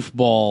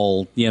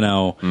goofball,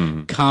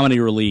 comedy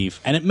relief.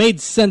 And it made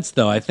sense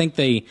though. I think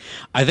they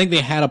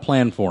had a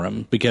plan for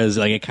him, because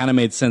like it kind of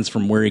made sense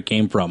from where he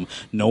came from.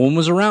 No one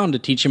was around to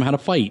teach him how to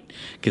fight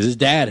because his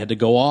dad had to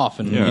go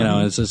off,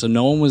 and so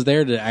no one was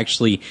there to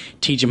actually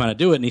teach him how to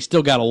do it, and he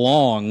still got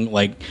along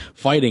like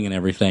fighting and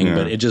everything.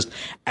 But it just,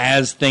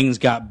 as things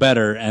got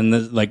better,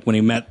 and like when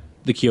he met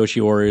the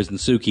Kyoshi Warriors and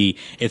Suki,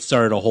 it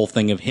started a whole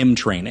thing of him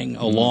training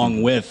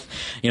along with,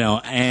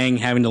 Aang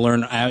having to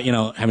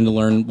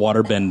learn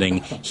water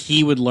bending.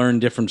 He would learn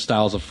different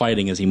styles of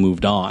fighting as he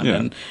moved on,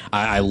 and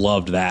I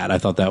loved that. I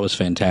thought that was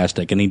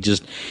fantastic. And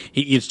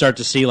you'd start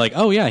to see like,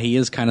 oh yeah, he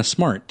is kind of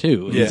smart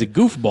too. He's a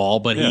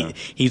goofball, but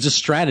he's a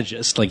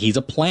strategist. Like he's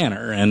a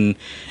planner, and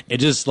it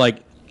just like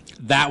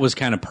that was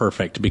kind of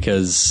perfect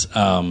because.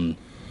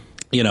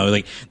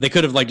 Like they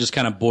could have like just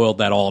kind of boiled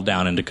that all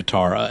down into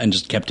Katara and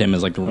just kept him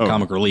as like the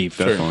comic relief.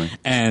 Definitely.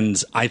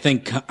 And I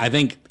think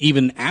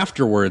even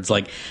afterwards,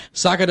 like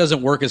Sokka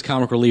doesn't work as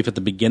comic relief at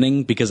the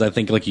beginning because I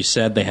think, like you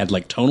said, they had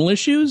like tonal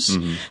issues.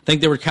 I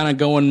think they were kind of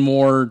going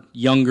more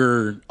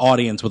younger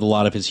audience with a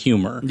lot of his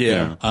humor.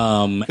 Yeah.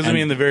 Because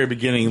in the very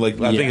beginning,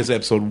 like I think it's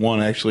episode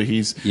 1 actually.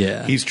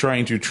 He's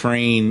trying to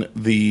train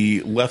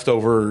the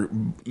leftover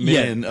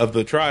men of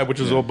the tribe, which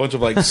is a bunch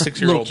of like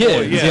 6-year-old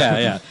kids. boys.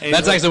 Yeah.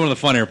 That's actually one of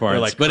the funnier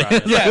parts. But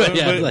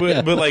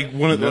like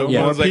one of the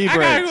ones like, I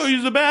gotta go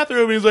use the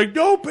bathroom. And he's like,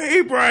 no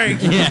pee break.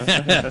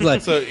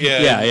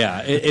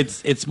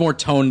 It's more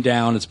toned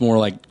down. It's more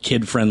like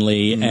kid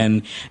friendly,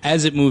 and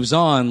as it moves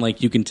on,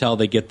 like you can tell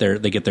they get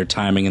their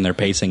timing and their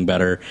pacing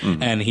better,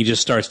 and he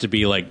just starts to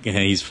be like,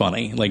 he's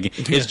funny. Like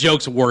his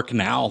jokes work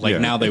now.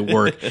 Like now they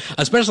work,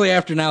 especially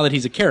now that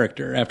he's a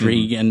character.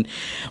 And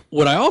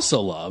what I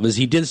also love is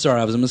he did start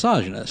out as a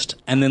misogynist,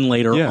 and then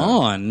later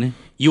on.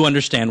 You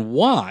understand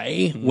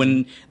why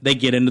when they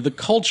get into the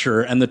culture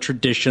and the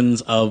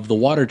traditions of the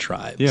water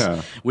tribes,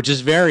 which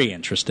is very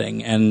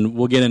interesting. And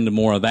we'll get into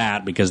more of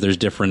that because there's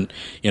different,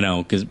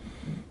 because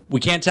we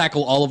can't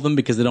tackle all of them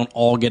because they don't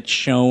all get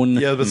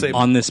shown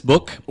on this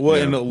book.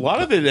 Well, and a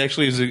lot of it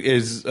actually is you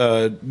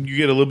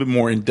get a little bit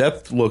more in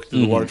depth look to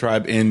the Water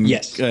Tribe in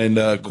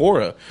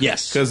Korra.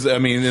 Yes, because I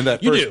mean in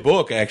that first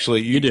book,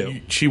 actually, you do.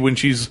 When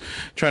she's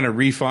trying to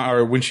refine,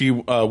 or when she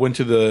went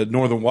to the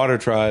Northern Water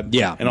Tribe,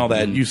 and all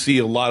that, you see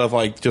a lot of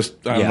like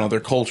just I don't know their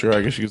culture.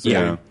 I guess you could say.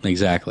 Yeah,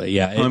 exactly.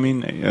 Yeah, well, I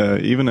mean,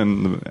 even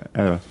in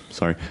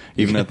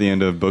even at the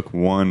end of book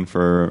 1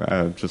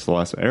 for just the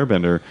Last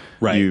Airbender,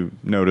 you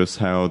notice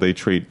how they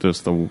treat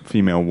just the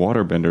female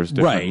waterbenders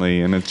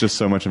differently, and it's just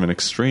so much of an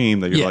extreme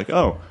that you're like,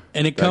 oh.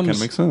 And it that comes, kind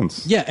of makes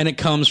sense. Yeah, and it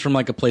comes from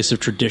like a place of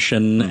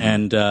tradition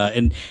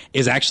and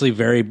is actually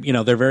very,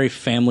 they're very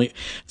family.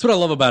 That's what I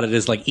love about it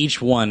is like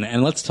each one,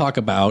 and let's talk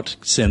about,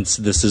 since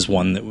this is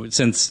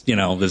this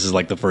is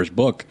like the first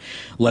book,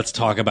 let's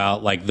talk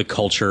about like the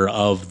culture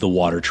of the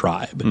Water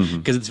Tribe.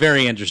 Because it's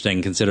very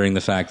interesting considering the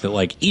fact that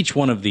like each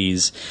one of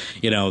these,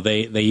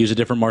 they use a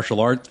different martial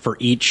art for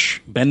each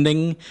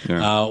bending.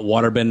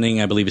 Water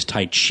bending, I believe, is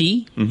Tai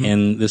Chi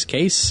in this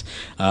case.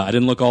 I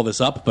didn't look all this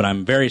up, but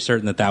I'm very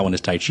certain that one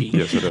is Tai Chi.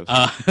 Yes, it is.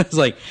 It's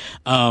like,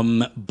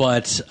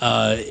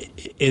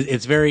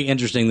 it's very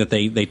interesting that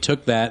they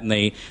took that and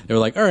they were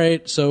like, all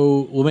right,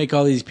 so we'll make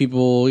all these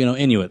people,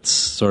 Inuits,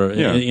 sort of,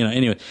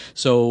 Inuit.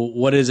 So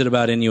what is it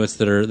about Inuits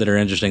that are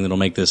interesting that'll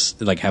make this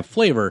like have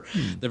flavor?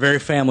 They're very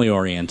family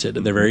oriented.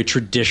 They're very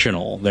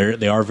traditional.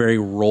 They are very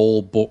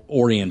role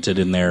oriented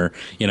in their,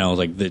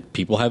 like the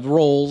people have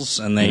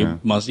roles and they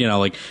must,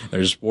 like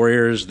there's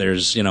warriors,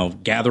 there's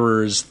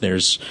gatherers,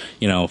 there's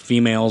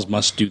females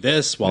must do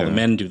this while the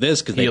men do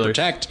this because they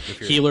protect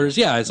healers.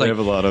 Yeah, it's they like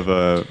have a lot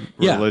of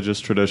religious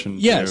tradition.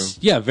 Yes,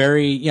 too.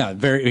 very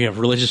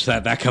religious.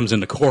 That comes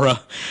into Korra.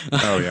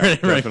 Oh yeah,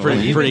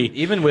 pretty.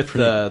 Even with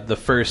the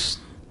first.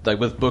 Like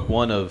with book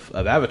 1 of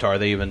Avatar,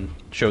 they even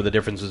show the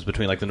differences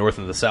between like the North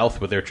and the South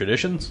with their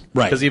traditions.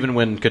 Right. Because even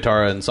when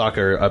Katara and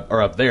Sokka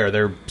are up there,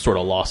 they're sort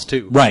of lost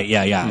too. Right.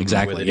 Yeah.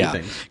 Exactly.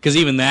 Yeah. Because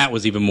even that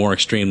was even more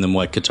extreme than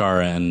what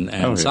Katara and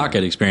Sokka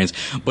had experienced.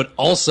 But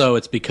also,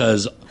 it's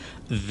because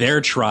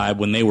their tribe,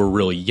 when they were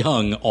really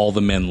young, all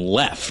the men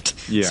left.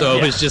 Yeah. So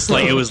it was just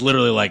like, it was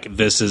literally like,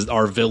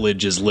 our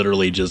village is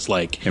literally just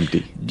like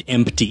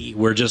empty.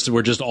 We're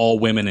just all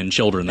women and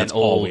children. That's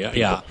all we are.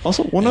 Yeah.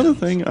 Also, one other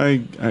thing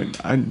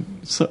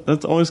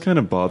that's always kind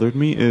of bothered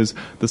me is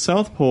the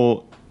South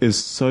Pole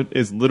is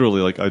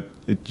literally like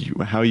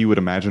how you would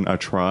imagine a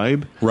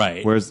tribe,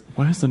 right? Whereas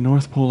why is the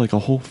North Pole like a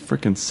whole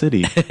freaking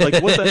city?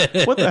 Like what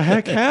the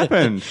heck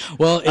happened?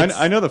 Well,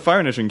 I know the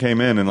Fire Nation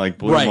came in and like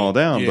blew them all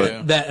down,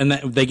 but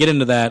they get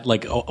into that.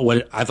 Like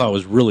what I thought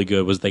was really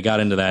good was they got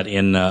into that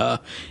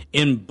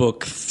in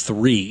book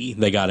 3.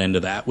 They got into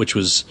that, which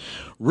was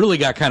really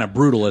got kind of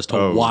brutal as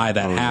to why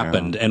that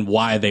happened and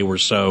why they were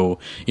so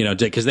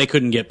because they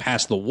couldn't get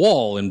past the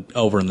wall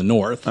over in the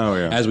north.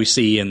 As we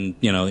see in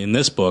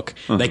this book,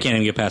 they can't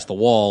even get past the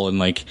wall, and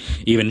like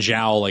even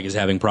Zhao like is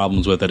having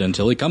problems with it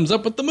until he comes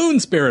up with the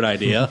moon spirit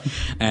idea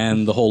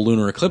and the whole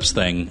lunar eclipse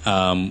thing,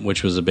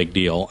 which was a big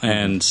deal.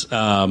 And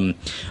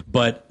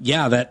but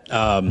yeah, that.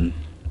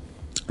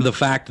 The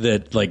fact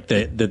that like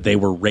that they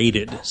were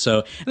raided,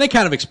 and they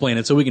kind of explain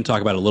it, so we can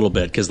talk about it a little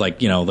bit because like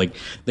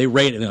they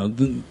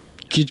raided.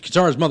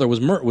 Katara's mother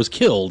was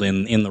killed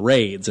in the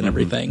raids and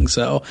everything.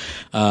 So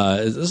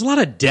there's a lot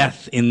of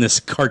death in this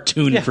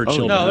cartoon for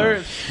children.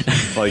 No,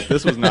 like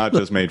this was not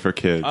just made for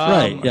kids,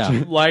 right?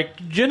 Yeah,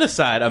 like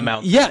genocide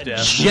amounts. Yeah, of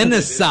death.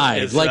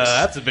 genocide. Like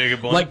that's a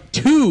big one. Like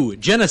 2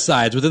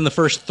 genocides within the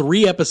first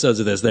 3 episodes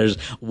of this. There's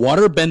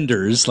water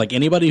benders. Like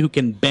anybody who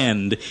can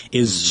bend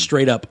is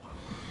straight up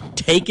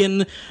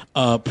taken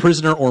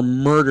prisoner or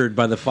murdered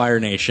by the Fire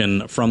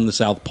Nation from the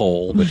South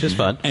Pole, which is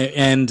fun.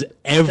 And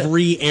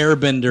every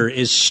airbender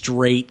is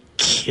straight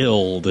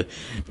killed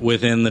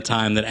within the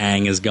time that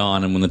Aang is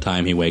gone and when the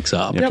time he wakes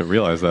up. You have to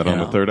realize that on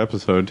the 3rd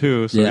episode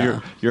too.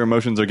 So your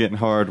emotions are getting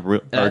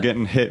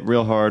getting hit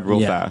real hard, real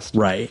fast.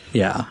 Right.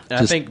 Yeah.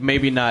 I think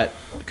maybe not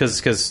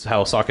because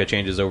how Sokka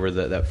changes over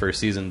that first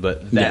season,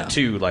 but that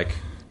too, like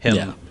him.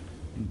 Yeah.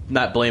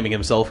 Not blaming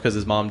himself because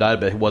his mom died,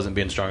 but he wasn't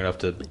being strong enough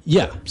to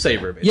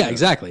save her. Basically. Yeah,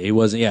 exactly. He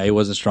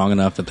wasn't strong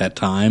enough at that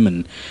time,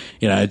 and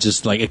it's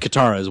just like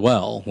Katara as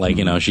well. Like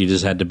she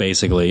just had to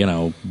basically she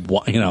had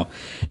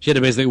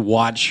to basically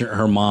watch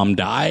her mom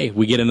die.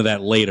 We get into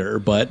that later,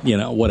 but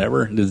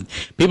whatever.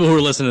 People who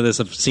are listening to this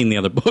have seen the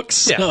other books,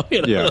 so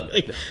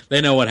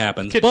they know what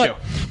happens. Kid show.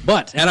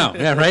 But I know,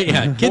 yeah, right,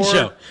 yeah, kid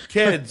show,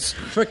 kids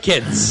for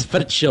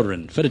the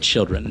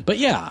children. But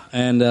yeah,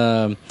 and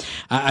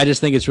I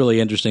just think it's really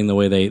interesting the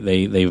way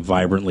they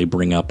vibrantly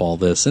bring up all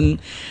this, and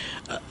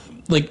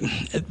like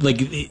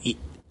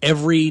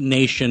every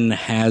nation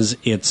has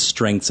its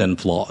strengths and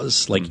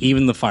flaws. Like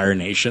even the Fire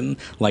Nation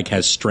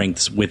has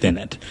strengths within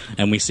it,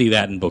 and we see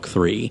that in book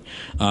 3.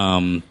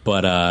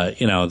 But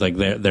like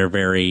they're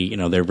very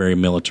they're very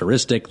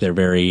militaristic. They're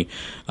very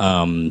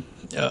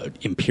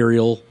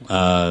imperial,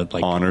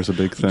 like honor's a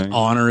big thing.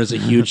 Honor is a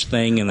huge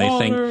thing, and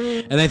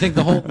they think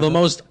the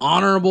most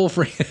honorable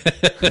for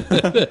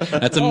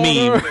that's a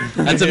meme.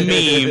 That's a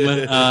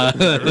meme.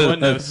 Everyone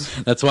knows.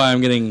 That's why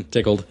I'm getting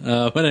tickled.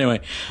 But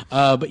anyway,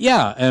 but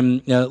yeah,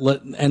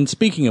 and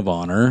speaking of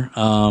honor.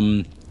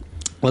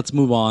 Let's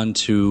move on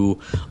to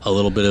a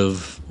little bit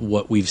of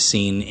what we've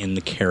seen in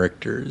the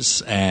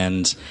characters.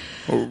 And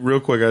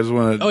real quick, I just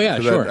want to. Oh yeah,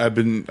 sure.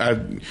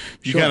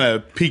 You kind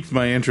of piqued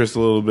my interest a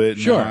little bit.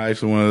 Sure. I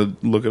actually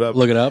want to look it up.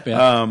 Look it up.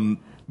 Yeah.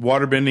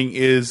 Waterbending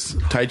is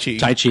Tai Chi.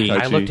 Tai Chi.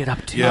 I looked it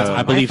up too. Yeah.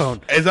 I believe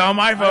it's on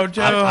my phone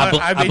too.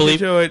 I beat you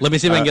to it. Let me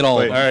see if I can get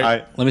all of them. All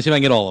right. Let me see if I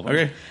can get all of them.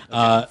 Okay.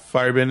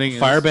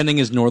 Firebending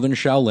is Northern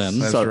Shaolin.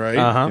 That's right.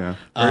 Yeah.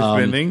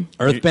 Earthbending.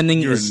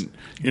 Earthbending is.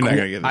 You're not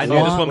gonna get this. I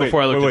knew this one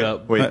before I looked it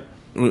up. Wait.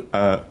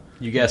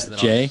 You guessed it.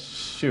 Jay.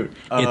 Shoot.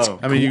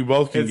 I mean, you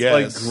both can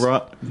guess. It's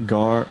like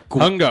Hungar.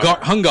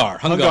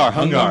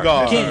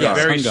 Yes,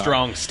 Very Hungar.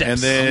 strong steps.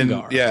 And then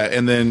Hungar.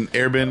 and then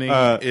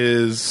airbending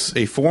is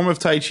a form of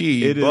Tai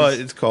Chi, but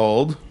it's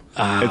called.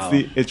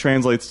 It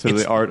translates to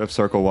the art of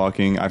circle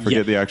walking. I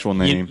forget the actual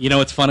name. You know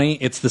what's funny?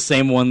 It's the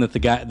same one that the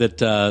guy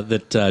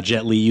that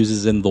Jet Li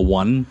uses in The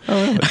One,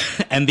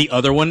 and the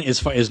other one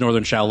is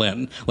Northern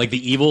Shaolin. Like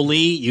the evil Li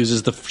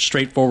uses the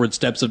straightforward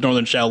steps of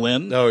Northern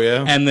Shaolin. Oh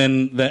yeah, and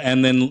then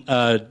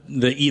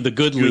the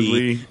good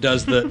Li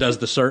does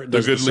the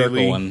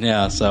circle one.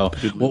 Yeah. So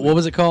what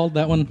was it called?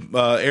 That one?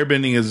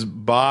 Airbending is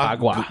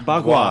Bagua.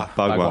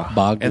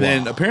 And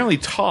then apparently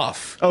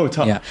Toph. Oh,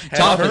 Toph. Yeah,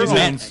 Toph is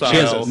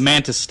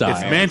Mantis style.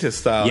 It's Mantis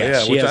style,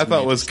 which I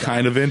thought was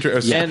kind of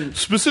interesting. And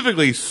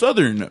specifically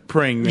Southern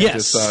praying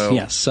Mantis style.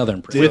 Yes,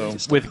 Southern praying.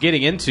 With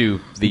getting into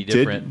the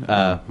different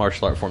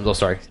martial art forms. Oh,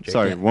 sorry. Jay,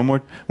 sorry. One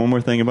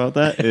more thing about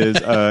that is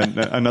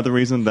another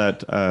reason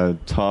that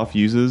Toph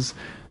uses.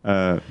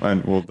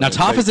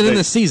 Toph isn't in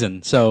this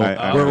season, so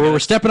we're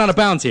stepping out of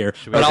bounds here.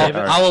 But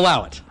I'll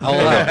allow it. Go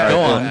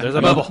on. There's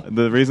a bubble.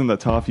 The reason that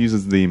Toph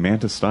uses the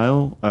Mantis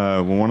style,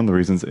 one of the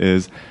reasons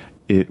is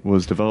it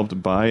was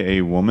developed by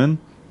a woman.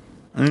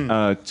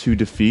 To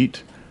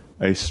defeat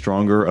a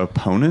stronger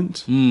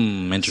opponent.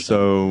 Interesting.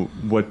 So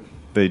what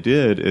they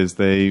did is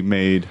they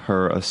made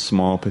her a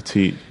small,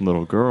 petite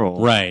little girl.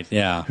 Right,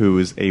 yeah. Who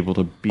is able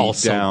to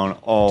beat down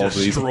all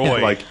these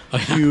like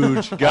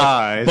huge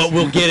guys. But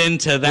we'll get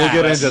into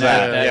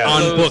that.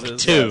 On book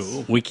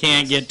 2. We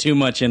can't get too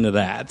much into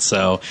that.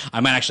 So I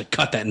might actually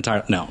cut that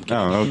entire... No,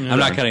 I'm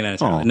not cutting that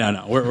entirely.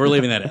 No, we're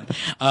leaving that in.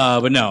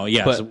 But no,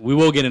 yeah, so we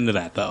will get into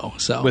that, though.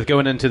 So with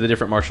going into the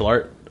different martial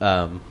art...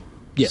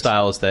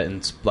 styles that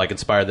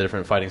inspired the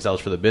different fighting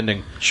styles for the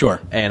bending. Sure.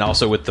 And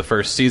also with the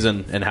first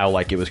season and how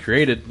it was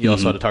created, you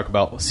also had to talk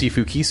about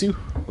Sifu Kisu,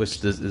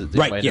 which does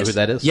anybody know who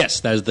that is?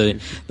 Yes, that is the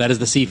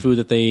Sifu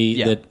that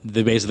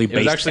they basically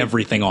based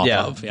everything off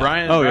of. Yeah.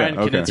 Brian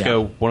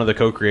Konietzko, one of the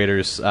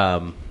co-creators,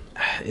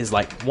 is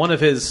like one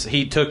of his.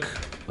 He took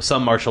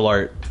some martial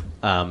art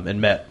and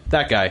met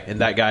that guy, and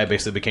that guy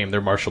basically became their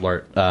martial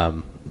art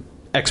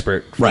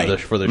expert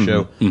for the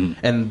show. Mm-hmm.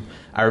 And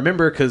I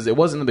remember because it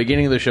wasn't the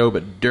beginning of the show,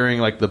 but during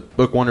like the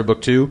book 1 or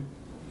book 2,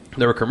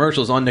 there were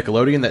commercials on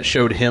Nickelodeon that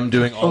showed him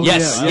doing all I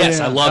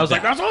love that.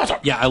 Like, that's awesome.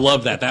 Yeah, I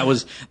love that. That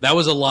was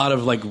a lot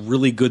of like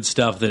really good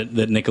stuff that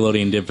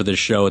Nickelodeon did for this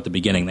show at the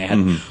beginning. They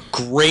had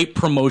great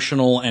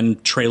promotional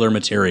and trailer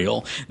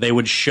material. They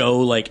would show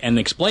like and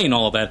explain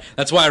all of that.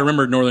 That's why I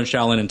remembered Northern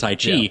Shaolin and Tai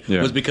Chi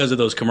was because of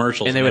those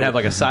commercials. And they would have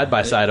like a side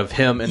by side of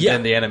him and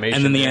then the animation.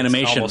 And then the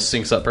animation almost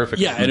syncs up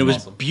perfectly. Yeah, and it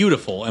was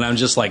beautiful. And I'm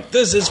just like,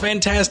 this is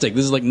fantastic.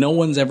 This is like no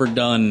one's ever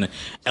done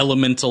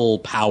elemental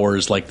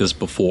powers like this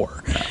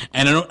before.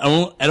 And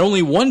at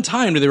only one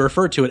time do they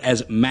refer to it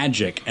as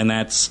magic, and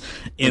that's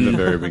in the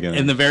very beginning.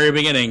 In the very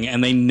beginning,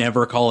 and they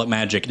never call it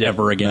magic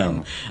ever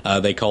again. No.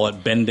 They call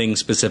it bending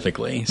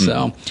specifically.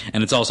 So,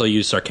 and it's also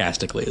used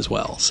sarcastically as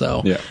well.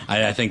 So,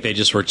 I think they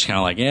just were kind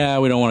of like,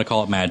 we don't want to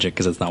call it magic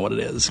because that's not what it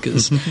is.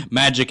 Because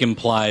magic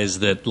implies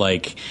that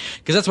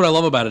because that's what I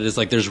love about it is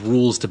like there's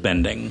rules to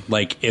bending.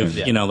 Like if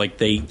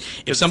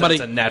if somebody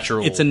it's a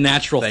natural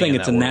thing.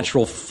 It's a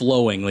natural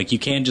flowing. Like you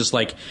can't just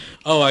like,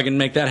 I can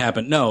make that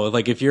happen. No,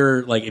 like if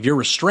you're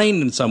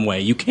restrained in some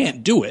way, you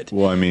can't do it.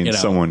 Well, I mean,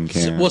 someone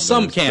can. Well,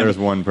 some can. There's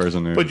one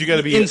person who. But you got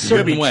to be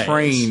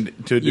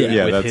trained to do it.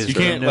 Yeah, with his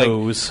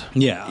nose.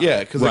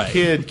 Because a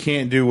kid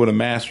can't do what a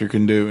master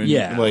can do.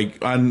 And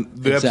like on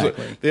the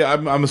episode,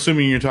 I'm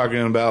assuming you're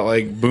talking about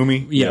like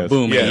Boomy. Yeah,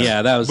 Boomy. Yes.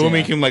 Yeah, that was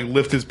Boomy can like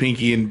lift his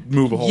pinky and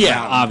move a whole mountain,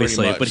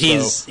 obviously, much, but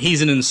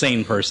he's an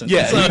insane person.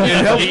 Yeah, so. it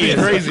helps be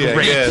crazy, I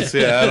guess.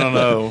 Yeah, I don't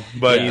know,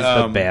 but he's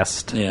the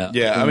best. Yeah.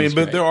 I mean,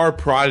 but there are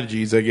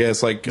prodigies, I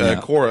guess. Like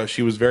Korra,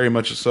 she was very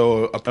much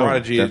so a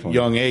prodigy at a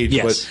young age,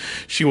 but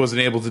she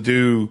wasn't able to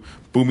do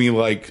Boomy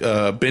like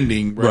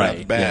bending right off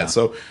the bat. Yeah.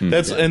 So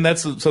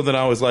that's something I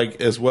always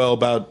like as well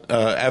about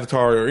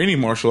Avatar or any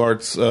martial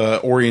arts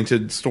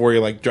oriented story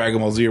like Dragon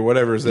Ball Z or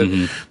whatever is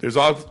that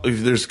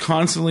there's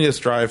constantly a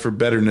strive for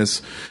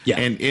betterness,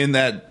 and in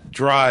that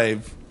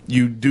drive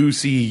you do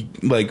see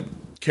like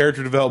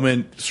character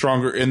development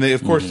stronger, and they,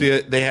 of course,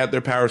 they have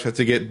their powers have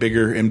to get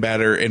bigger and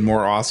better and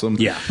more awesome.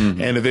 Yeah,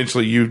 and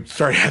eventually you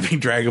start having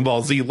Dragon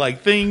Ball Z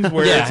like things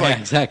where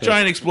it's like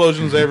giant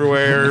explosions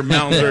everywhere,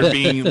 mountains are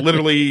being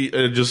literally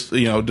just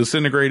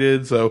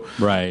disintegrated. So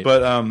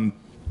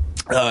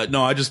but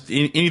no, I just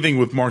anything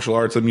with martial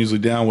arts I'm usually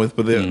down with,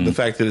 but the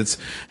fact that it's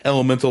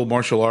elemental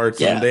martial arts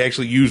and they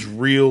actually use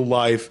real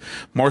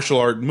life martial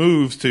art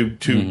moves to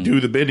do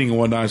the bending and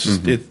whatnot. It's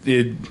just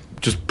it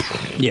just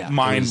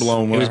mind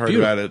blown when I heard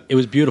about it. It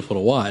was beautiful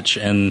to watch,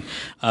 and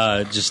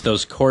just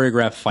those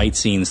choreographed fight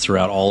scenes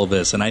throughout all of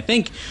this. And I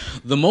think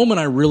the moment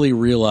I really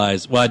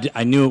realized, well,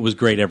 I knew it was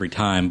great every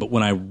time, but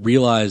when I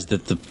realized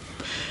that the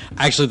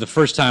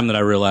first time that I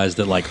realized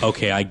that, like,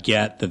 okay, I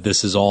get that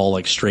this is all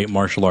like straight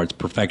martial arts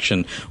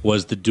perfection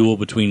was the duel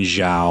between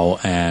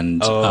Zhao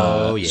and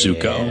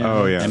Zuko.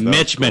 Oh yeah, and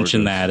Mitch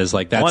mentioned that as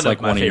like that's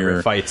like one of favorite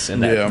your fights in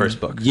that first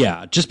book.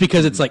 Yeah, just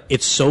because it's like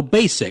it's so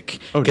basic.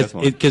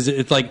 Because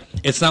it's like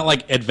it's not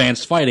like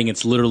advanced fighting.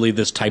 It's literally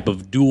this type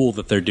of duel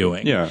that they're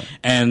doing. Yeah,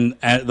 and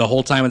the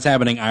whole time it's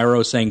happening,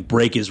 Iroh saying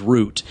 "break his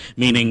root,"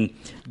 meaning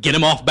get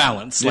him off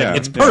balance. Like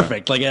it's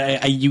perfect. Like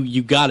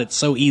you got it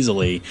so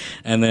easily.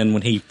 And then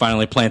when he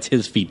finally plants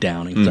his feet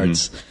down, he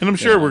starts. And I'm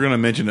sure we're going to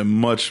mention it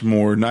much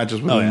more, not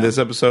just within this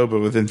episode, but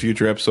within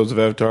future episodes of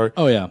Avatar.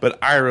 Oh yeah. But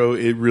Iroh,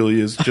 it really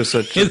is just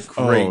such a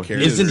great character.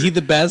 Isn't he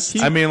the best?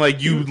 I mean, like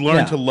you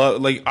learn to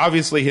love. Like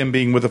obviously, him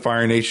being with the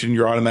Fire Nation,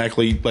 you're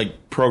automatically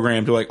like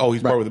programmed to like, oh,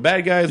 he's part of the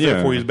bad guys,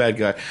 therefore he's a bad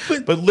guy.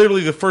 But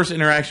literally, the first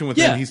interaction with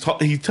him, he's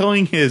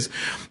telling his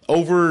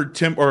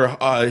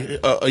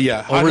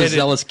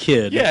overzealous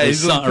kid. Yeah,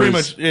 he's pretty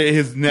much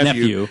his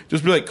nephew.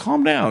 Just be like,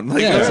 calm down.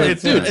 Like,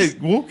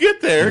 we'll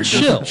get there.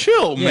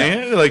 Chill,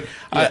 man. Like,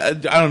 I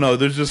don't know.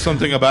 There's just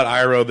something about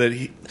Iroh that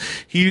he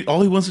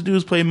all he wants to do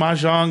is play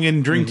mahjong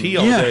and drink tea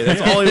all day.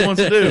 That's all he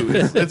wants to do.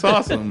 It's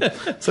awesome.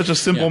 Such a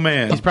simple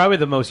man. He's probably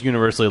the most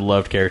universally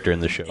loved character in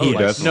the show.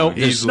 No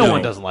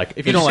one doesn't like.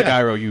 If you don't like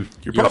Iroh,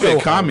 you're probably a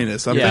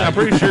communist. I'm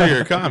pretty sure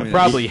you're a communist.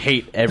 Probably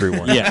hate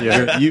everyone.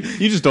 You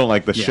just don't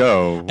like the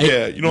show.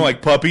 Yeah, you don't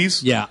like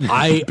puppies. Yeah,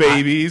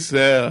 babies.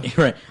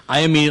 Right. I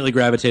immediately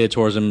gravitated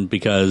towards him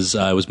because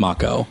it was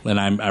Mako, and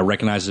I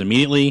recognized it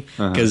immediately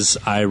because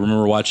I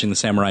remember watching the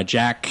Samurai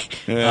Jack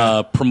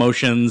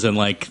promotions, and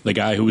like the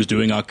guy who was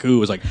doing Aku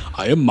was like,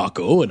 "I am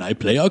Mako and I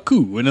play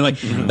Aku," and then, like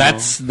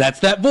that's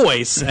that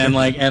voice, and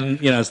like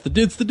it's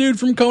the dude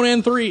from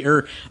Conan 3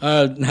 or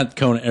not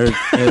Conan or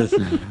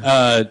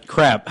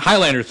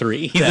Highlander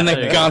 3. He's in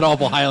that god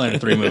awful Highlander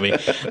 3 movie,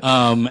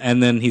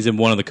 and then he's in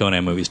one of the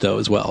Conan movies though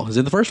as well. Is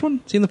it the first one?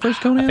 Is he in the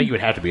first Conan? I think you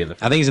would have to be in the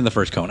first. I think he's in the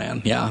first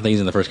Conan. Yeah, I think he's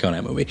in the first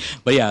Conan movie.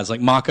 But yeah, it's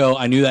like Mako.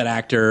 I knew that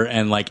actor,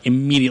 and like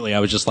immediately I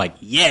was just like,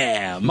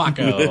 yeah,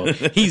 Mako.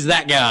 He's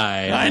that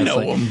guy. I know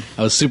him.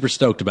 I was super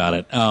stoked about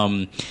it.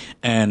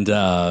 And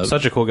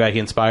such a cool guy. He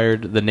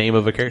inspired the name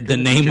of a character. The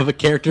name of a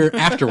character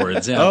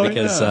afterwards. Yeah,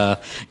 because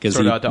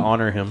sort of out to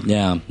honor him.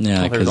 Yeah.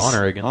 There's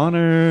honor again.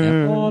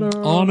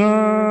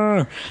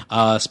 Honor.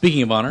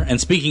 Speaking of honor, and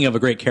speaking of a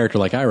great character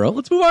like Iroh,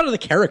 let's move on to the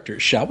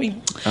characters, shall we?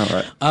 All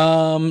right.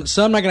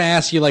 So I'm not going to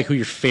ask you like who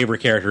your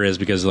favorite character is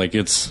because like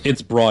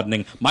it's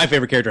broadening. My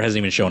favorite character hasn't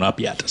even shown up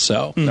yet.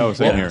 So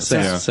same here.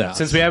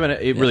 Since we haven't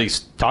really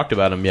talked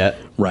about him yet,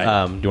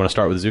 right? Do you want to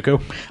start with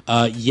Zuko?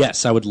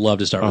 Yes, I would love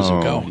to start with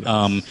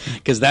Zuko.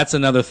 Because that's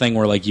another thing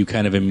where like you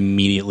kind of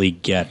immediately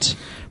get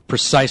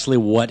precisely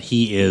what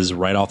he is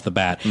right off the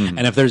bat.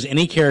 And if there's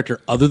any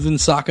character other than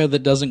Sokka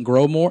that doesn't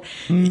grow more,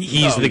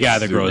 he's the guy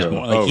that grows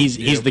more. Like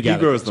he's the guy he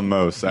grows the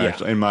most,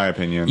 actually, in my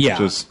opinion.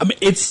 Yeah, I mean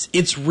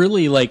it's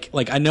really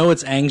like I know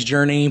it's Aang's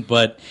journey,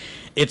 but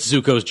it's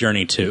Zuko's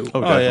journey too.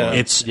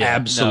 It's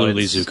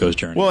absolutely Zuko's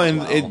journey. Well,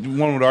 and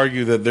one would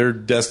argue that their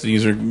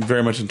destinies are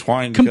very much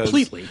entwined.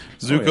 Completely.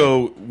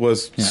 Zuko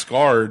was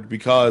scarred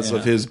because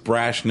of his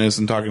brashness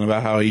and talking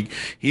about how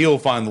he'll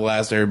find the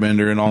last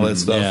Airbender and all that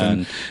stuff.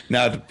 And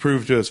now to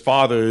prove to his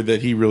father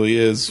that he really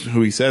is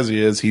who he says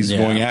he is, he's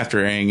going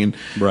after Aang. And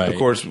of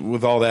course,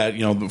 with all that,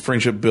 the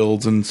friendship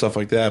builds and stuff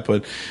like that.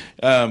 But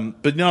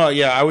no,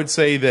 I would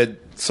say that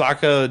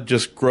Sokka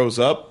just grows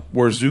up,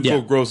 where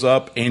Zuko grows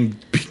up and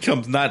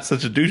becomes not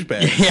such a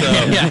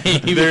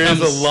douchebag. There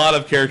is a lot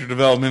of character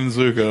development in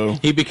Zuko.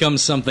 He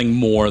becomes something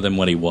more than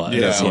what he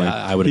was.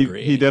 I would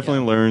agree. He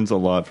definitely learns a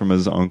lot from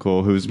his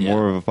uncle, who's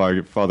more of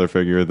a father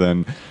figure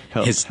than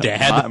his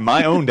dad.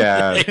 My own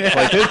dad.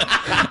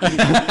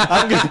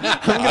 I'm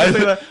gonna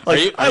say that.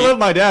 Like, I love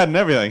my dad and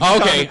everything.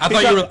 Oh, okay, I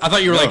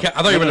thought you were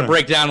going to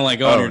break down and like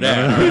go on your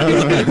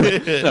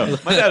dad. No,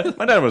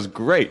 my dad was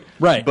great.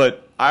 Right,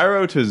 but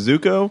Iroh to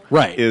Zuko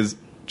is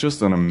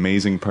just an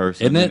amazing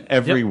person, isn't it? In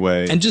every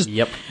way. And just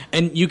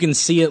and you can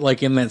see it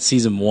like in that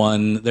season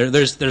 1.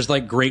 There's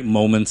like great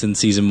moments in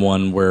season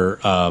 1 where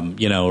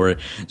where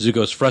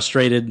Zuko's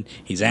frustrated,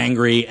 he's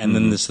angry, and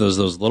then there's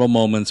those little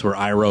moments where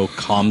Iroh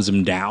calms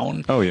him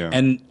down. Oh yeah.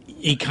 And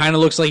he kind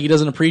of looks like he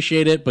doesn't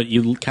appreciate it, but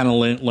you kind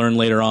of learn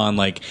later on,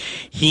 like,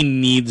 he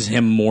needs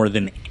him more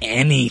than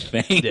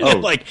anything. Oh,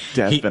 like,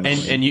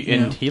 definitely.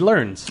 And he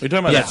learns. You're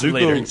talking about Zuko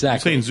later,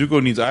 exactly. You're saying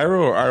Zuko needs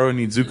Iroh or Iroh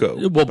needs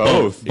Zuko? Well,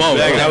 both.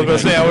 Exactly. I was going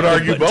to say, I would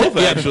argue both,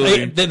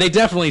 actually. They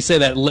definitely say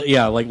that,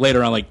 like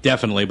later on, like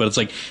definitely, but it's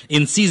like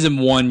in season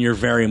 1, you're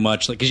very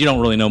much like, because you don't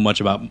really know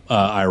much about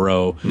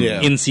Iroh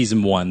in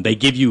season 1. They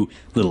give you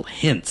little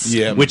hints,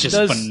 which is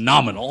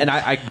phenomenal.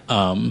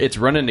 And it's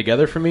running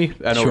together for me.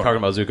 I know we're talking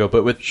about Zuko,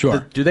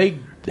 but do they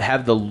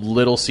have the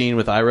little scene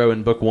with Iroh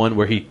in book 1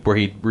 where he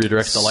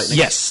redirects the lightning?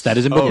 Yes, that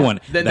is in book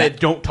 1. Then they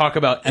don't talk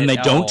about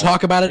it,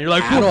 talk about it. You're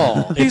like, at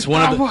all. It's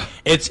one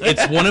of it's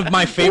one of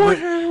my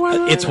favorite.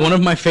 It's one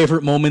of my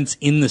favorite moments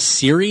in the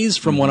series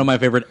from one of my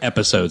favorite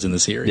episodes in the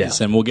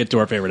series, and we'll get to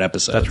our favorite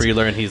episodes. That's where you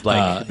learn he's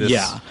like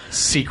this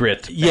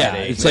secret.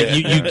 It's like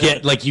you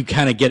get like you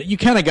kind of get it. You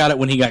kind of got it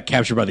when he got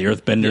captured by the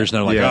Earthbenders, and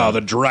they're like, oh,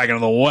 the Dragon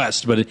of the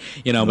West. But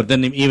but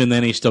then even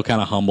then he's still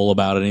kind of humble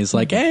about it. And he's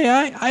like, hey,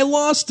 I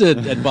lost it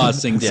at Ba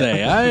Sing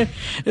Se.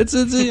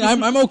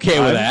 I'm okay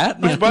with that.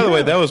 Which, by the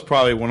way, that was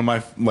probably one of my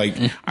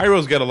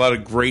Iroh's got a lot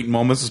of great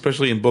moments,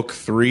 especially in book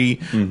 3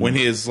 when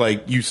his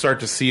you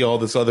start to see all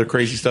this other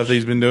crazy stuff that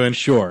he's been doing.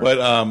 Sure.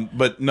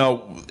 But no,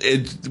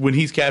 when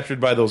he's captured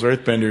by those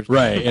Earthbenders,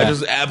 right? Yeah. I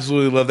just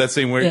absolutely love that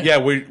scene where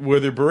where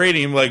they're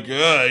berating him like,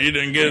 you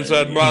didn't get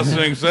inside Ba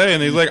Sing Se,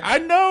 and he's like, I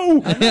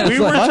know, we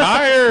were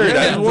tired.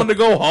 I just wanted to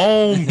go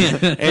home.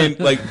 And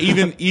like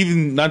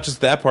even not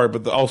just that part,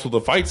 but also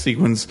the fight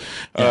sequence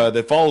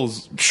that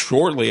follows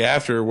shortly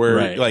after,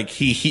 where like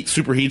he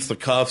superheats the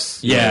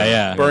cuffs,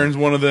 burns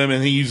one of them,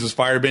 and he uses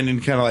firebending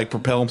to kind of like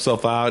propel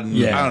himself out.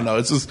 And I don't know,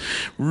 it's just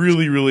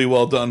really, really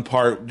well done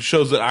part.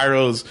 Shows that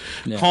Iroh's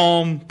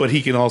calm, but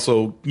he can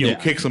also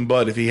kick some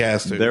butt if he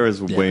has to. There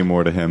is way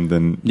more to him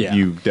than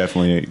you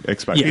definitely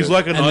expected. He's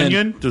like an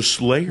onion to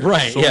slay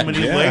so many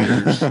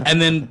layers.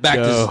 And then back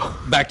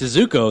to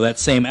Zuko, that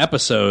same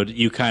episode,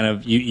 you kind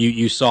of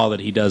you saw that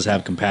he does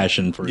have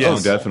compassion for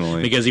his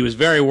definitely, because he was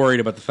very worried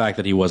about the fact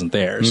that he wasn't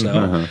there.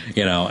 So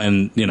he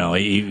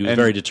was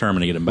very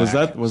determined to get him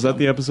back. Was that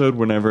the episode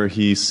whenever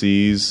he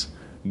sees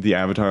the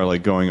Avatar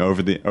like going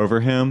over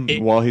him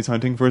while he's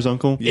hunting for his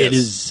uncle? Yes. It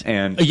is,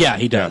 and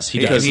he does. He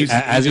does. He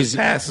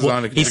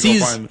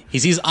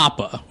sees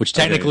Appa, which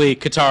technically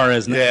Katara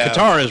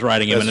is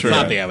riding him, and it's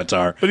not the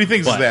Avatar. But he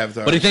thinks it's the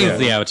Avatar. But he thinks it's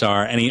the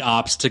Avatar, and he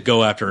opts to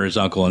go after his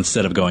uncle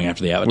instead of going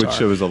after the Avatar, which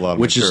shows a lot of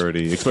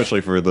maturity,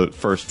 especially for the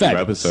first few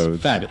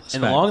episodes. Fabulous.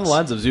 And along the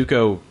lines of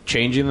Zuko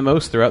changing the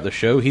most throughout the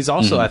show, he's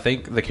also, I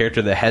think, the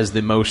character that has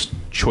the most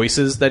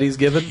choices that he's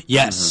given.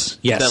 Yes.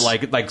 That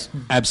like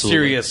absolutely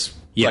serious.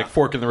 Like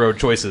fork in the road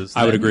choices.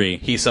 I would agree.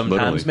 He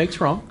sometimes makes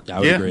wrong. I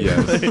would agree.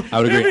 Yes.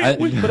 I would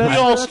agree. We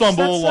all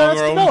stumble along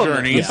our own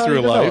journeys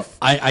through life.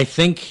 I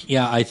think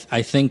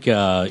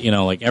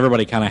like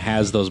everybody kind of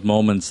has those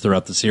moments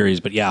throughout the series,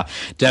 but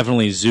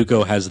definitely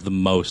Zuko has the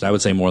most. I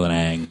would say more than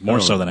Aang, more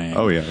so than Aang.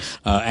 Oh yes.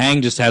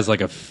 Aang just has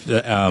like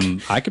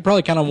I could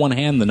probably count on one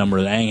hand the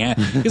number that Aang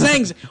has, because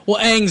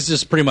Aang's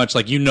just pretty much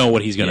like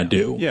what he's going to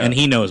do, and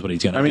he knows what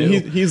he's going to do. I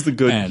mean, he's the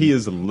good. He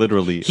is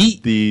literally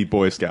the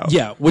Boy Scout.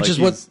 Yeah, which is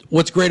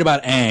what's great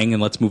about Aang,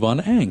 and let's move on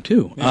to Aang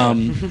too.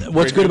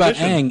 What's good about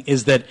Aang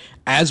is that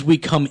as we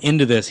come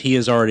into this, he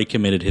has already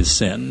committed his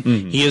sin.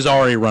 He has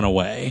already run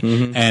away,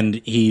 and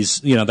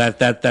he's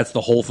that's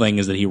the whole thing,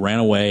 is that he ran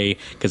away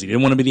because he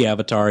didn't want to be the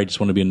Avatar. He just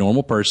wanted to be a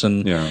normal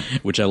person.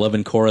 Which I love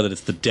in Korra, that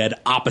it's the dead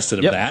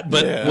opposite of that.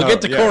 But we'll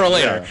get to Korra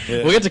later.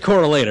 We'll get to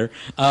Korra later.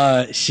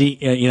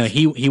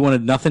 He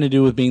wanted nothing to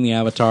do with being the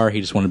Avatar.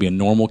 He just wanted to be a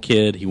normal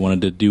kid. He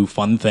wanted to do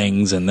fun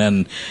things, and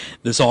then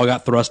this all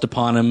got thrust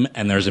upon him,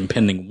 and there's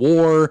impending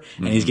war,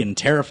 and he's getting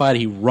terrified.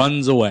 He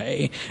runs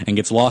away and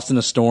gets lost in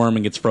a storm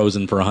and gets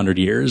frozen for 100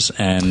 years.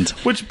 And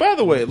which, by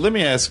the way, let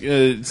me ask,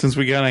 since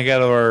we kind of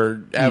got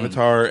our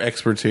Avatar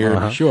experts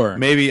here, sure,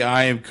 maybe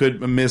I'm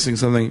missing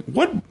something.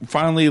 What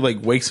finally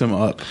wakes him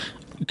up?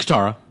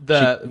 Katara.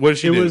 What did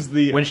she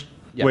do?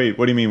 Wait,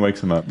 what do you mean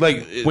wakes him up?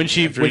 Like when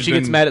she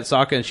gets mad at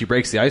Sokka and she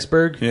breaks the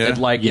iceberg, and it's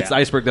the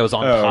iceberg that was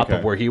on top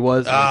of where he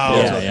was.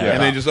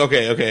 And they just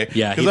okay.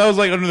 Yeah, because I was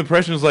under the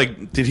impression,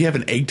 did he have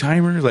an egg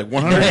timer?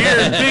 100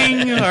 years,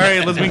 ding! All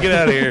right, let's get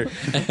out of here.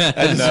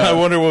 I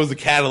wonder what was the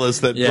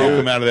catalyst that broke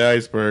him out of the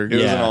iceberg. It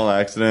was an all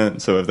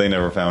accident. So if they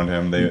never found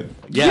him, they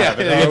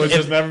would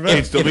just never been.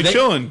 He'd still be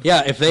chilling.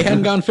 Yeah, if they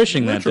hadn't gone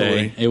fishing that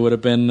day, it would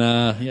have been.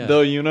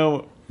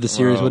 Though the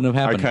series wouldn't have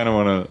happened. I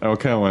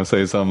kind of want to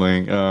say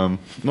something.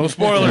 No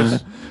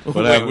spoilers.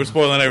 We're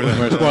spoiling everything.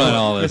 We're spoiling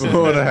all this. What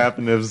would have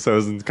happened if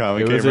Sozin's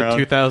comic came around?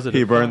 2000.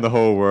 He burned the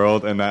whole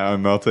world, and that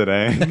unmelted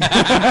Aang.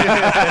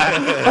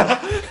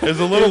 It was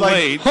a little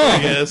late,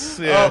 I guess.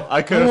 Yeah.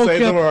 I could have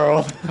saved the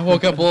world. I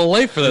woke up a little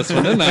late for this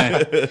one, didn't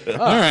I?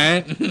 All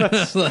right.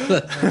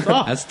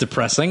 That's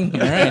depressing.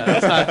 All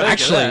right.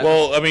 Actually,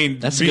 well, I mean,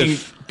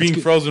 being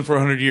frozen for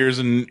 100 years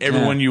and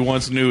everyone you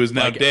once knew is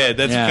now dead.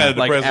 That's kind of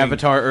depressing. Like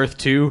Avatar Earth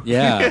 2.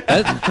 Yeah,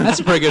 that's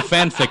a pretty good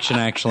fan fiction,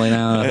 actually.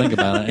 Now that I think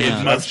about it,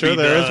 I'm sure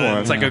there is one.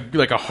 It's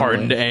like a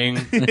hardened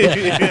Aang,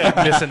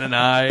 missing an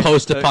eye,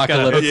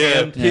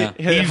 post-apocalyptic.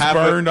 He's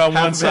burned on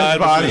one side,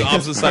 but the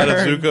opposite side of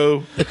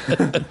Zuko.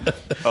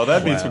 Oh,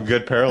 that'd be some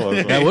good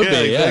parallels. That would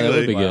be, that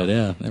would be good.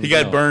 Yeah, he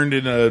got burned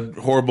in a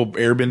horrible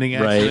airbending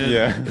accident. Right?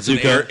 Yeah,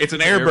 Zuko. It's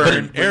an air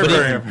burn.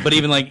 But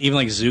even like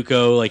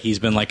Zuko, like he's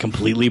been like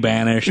completely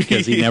banished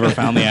because he never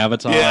found the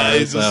Avatar. Yeah,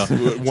 he's just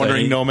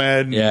wandering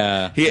nomad.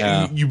 Yeah,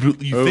 You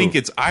think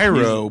it's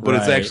Iroh, but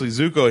it's actually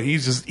Zuko.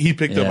 He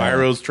picked up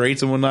Iroh's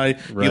traits and whatnot.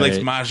 He likes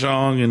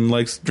mahjong and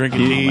likes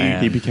drinking tea.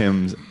 He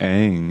becomes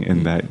Aang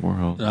in that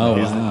world.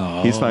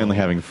 He's finally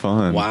having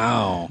fun.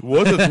 Wow.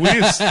 What a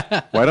twist!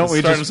 Why don't we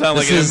starting to sound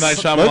like an M. Night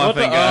Shyamalan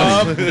thing,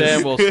 guys?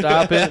 Then we'll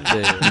stop it.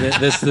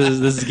 This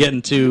is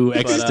getting too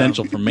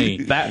existential for me.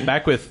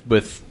 Back with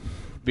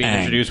being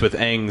introduced with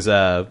Aang's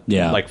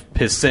like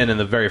his sin in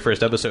the very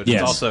first episode.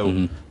 Yes. It's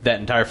also that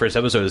entire first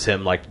episode is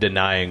him like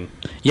denying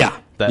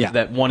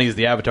that one, he's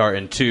the Avatar,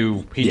 and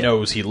two, he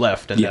knows he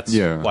left, and that's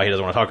why he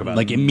doesn't want to talk about it.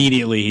 Like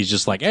immediately he's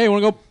just like, hey,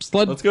 want to go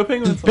sled? Let's go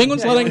penguin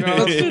sledding.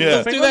 Let's do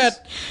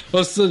that.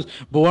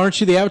 But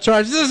aren't you the Avatar?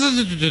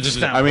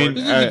 I mean,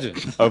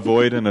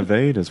 avoid and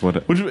evade is what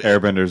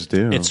airbenders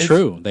do. It's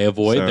true. They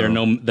avoid.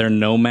 They're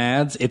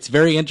nomads. It's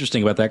very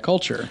interesting about that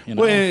culture. You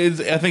know? Well,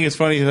 I think it's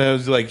funny that it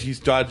was like he's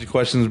dodging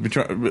questions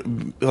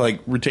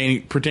like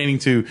pertaining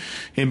to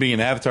him being an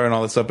Avatar and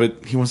all that stuff,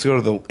 but he wants to go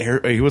to the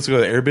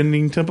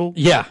airbending temple.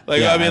 Yeah,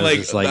 I mean,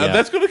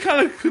 that's going to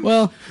kind of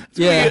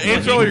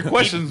answer all your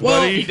questions,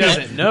 buddy. He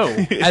doesn't know.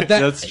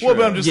 That's true. Well,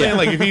 but I'm just saying,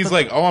 like, if he's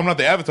like, oh, I'm not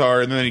the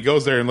Avatar, and then he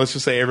goes there, and let's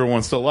just say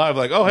everyone's still alive,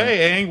 like, oh,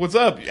 hey, Aang, what's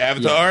up,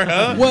 Avatar?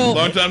 Huh? Well,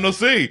 long time no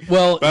see.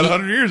 Well, about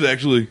 100 years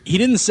actually. He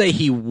didn't say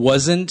he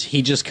wasn't.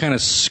 He just kind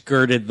of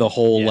skirted the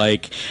whole I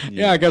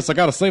guess I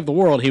got to save the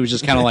world. He was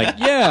just kind of like,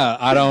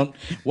 I don't,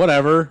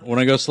 whatever. When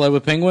I go sled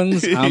with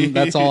penguins,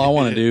 that's all I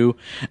want to do.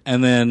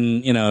 And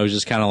then it was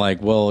just kind of like,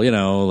 well,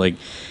 like.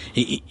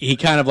 He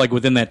kind of like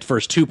within that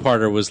first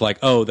two-parter was like,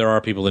 oh, there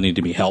are people that need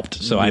to be helped,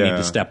 so I need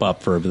to step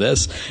up for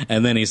this.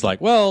 And then he's like,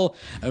 well,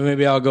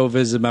 maybe I'll go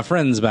visit my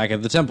friends back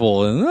at the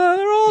temple, and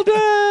they're all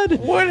dead.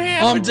 What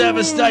happened?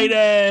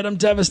 I'm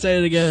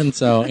devastated again.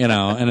 So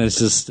and it's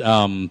just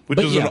which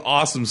was an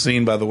awesome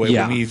scene, by the way,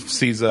 when he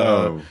sees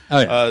Sifu.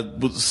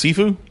 Not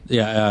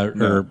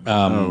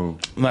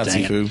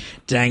Sifu.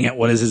 Dang it!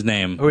 What is his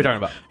name? Who are we talking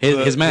about?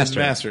 His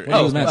master.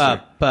 His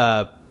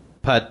master.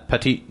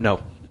 Pati.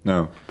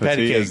 No,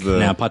 Pati is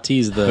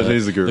Pati's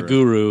the guru. The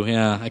guru,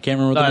 yeah. I can't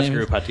remember the name.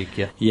 Guru Patik,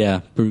 yeah.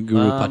 Yeah,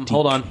 Guru Patik.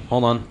 Hold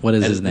on. What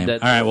is his name? All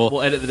right,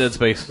 we'll edit the dead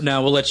space.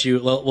 No, we'll let you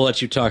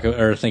talk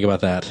or think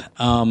about that.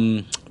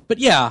 But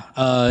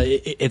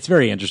it's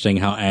very interesting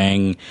how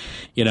Aang,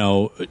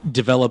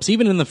 develops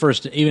even in the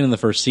first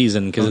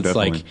season, because it's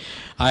definitely.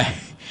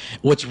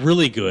 what's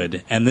really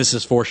good, and this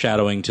is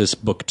foreshadowing to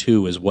book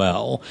 2 as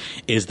well,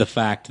 is the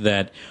fact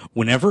that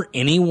whenever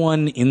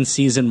anyone in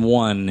season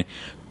 1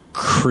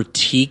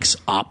 critiques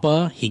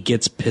Appa, he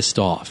gets pissed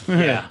off.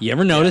 Yeah. You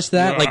ever notice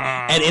that? Like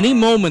at any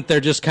moment they're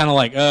just kind of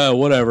like,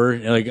 whatever.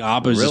 Like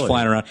Appa's just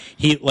flying around.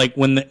 He like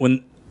when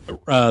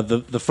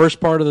the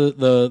first part of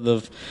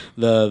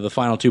the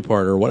final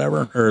two-part or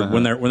whatever, or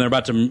when they're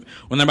about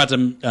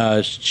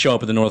to show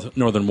up at the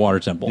northern water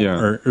temple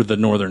or the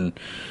northern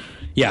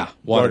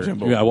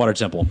water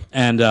temple,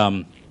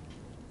 and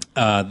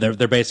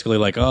they're basically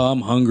like, oh,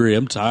 I'm hungry,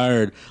 I'm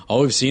tired,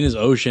 all we've seen is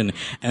ocean.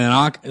 And then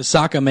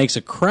Sokka makes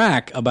a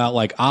crack about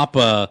like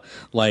Appa,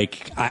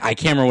 like I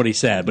can't remember what he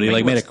said, but he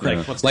like made a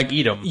crack, like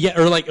eat him,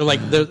 or like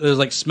there's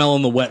like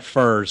smelling the wet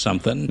fur or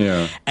something.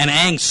 Yeah. And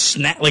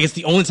Aang like it's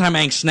the only time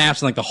Aang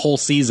snaps in like the whole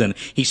season.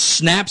 He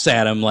snaps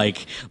at him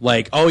like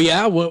oh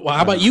yeah, well,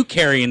 how about you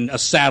carrying a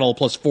saddle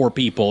plus 4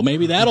 people?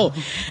 Maybe that'll.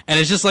 And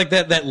it's just like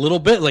that little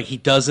bit, like he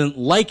doesn't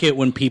like it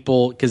when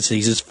people, because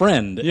he's his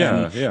friend.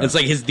 Yeah, It's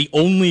like the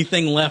only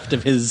thing left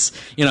of his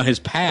his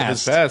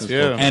past.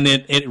 And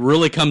it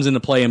really comes into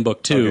play in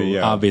book 2,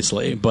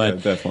 obviously.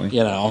 But definitely.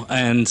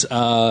 And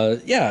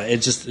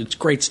it's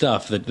great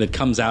stuff that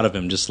comes out of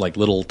him, just like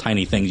little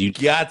tiny things.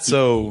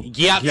 Gyatso. Okay.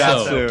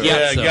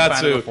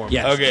 Gyatso.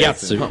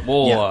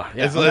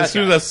 As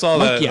soon as I saw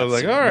that, I was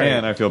like, all right.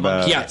 Man, I feel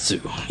bad.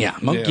 Gyatso. Yeah,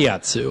 Monk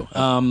Gyatso.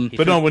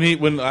 But no,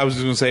 when I was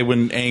just going to say,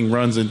 when Aang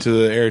runs into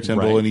the air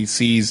temple and he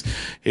sees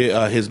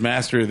his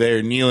master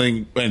there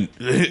kneeling, and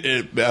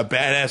a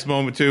badass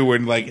moment too,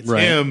 when like it's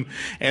him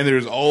and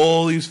there's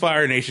all these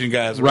Fire Nation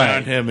guys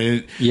around him,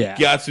 and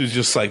Gyatso's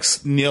just like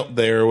knelt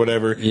there or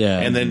whatever,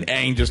 and then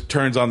Aang just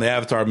turns on the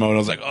Avatar mode. And I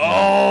was like,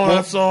 oh,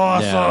 that's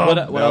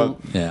awesome.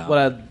 What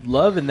I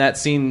love in that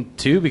scene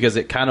too, because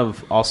it kind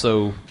of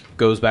also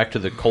goes back to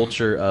the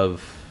culture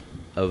of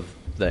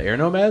the air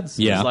nomads.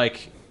 It's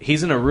like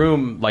he's in a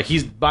room, like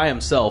he's by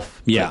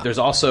himself. But there's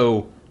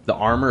also the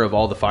armor of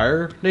all the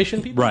Fire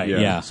Nation people.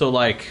 So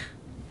like,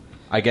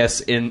 I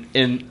guess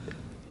in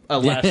a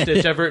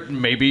last-ditch effort,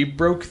 maybe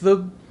broke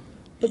the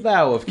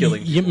vow of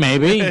killing people.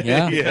 Maybe,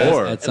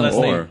 or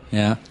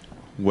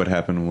what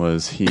happened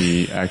was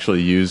he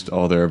actually used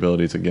all their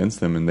abilities against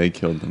them, and they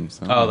killed them.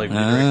 So. Oh, like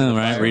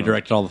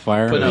redirected all the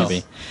fire.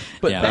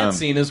 But that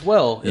scene as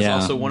well is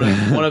also one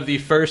of the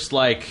first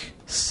like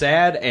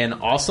sad and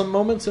awesome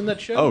moments in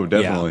that show. Oh,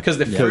 definitely. Because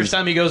the first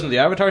time he goes into the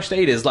Avatar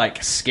state is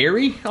like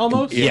scary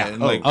almost.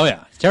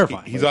 It's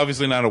terrifying. He's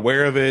obviously not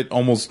aware of it.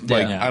 Almost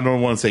like I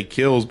don't want to say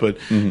kills, but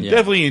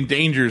definitely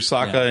endangers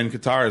Sokka and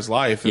Katara's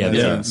life.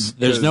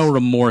 There's no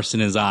remorse in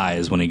his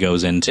eyes when he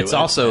goes into it. It's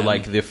also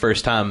like the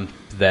first time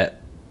that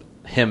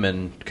him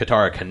and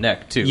Katara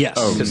connect too. Yes,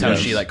 because how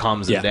she like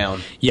calms him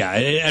down. Yeah,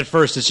 at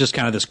first it's just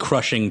kind of this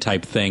crushing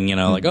type thing,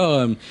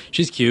 like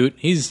she's cute,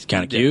 he's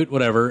kind of cute,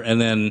 whatever,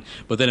 and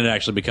but then it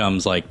actually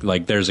becomes like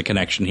there's a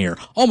connection here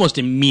almost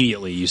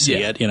immediately. You see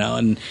it,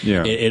 and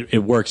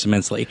it works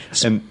immensely.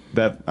 And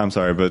that I'm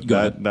sorry, but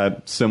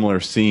that similar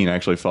scene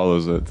actually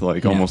follows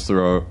it almost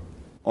throughout.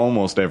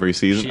 Almost every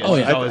season.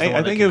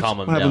 I think it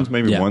happens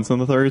maybe once in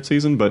the third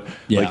season, but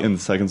in the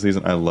second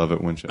season, I love it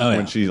when she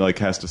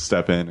has to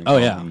step in and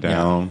calm him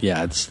down.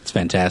 Yeah, it's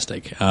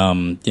fantastic.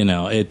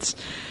 It's.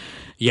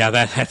 Yeah,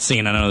 that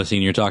scene, I know the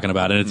scene you're talking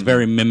about, and it's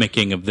very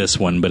mimicking of this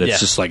one, but it's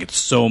just like it's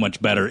so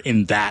much better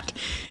in that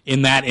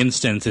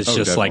instance. It's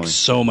just definitely. like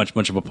so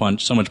much of a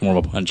punch, so much more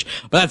of a punch.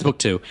 But that's book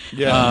 2.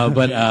 Yeah.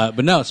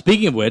 But no,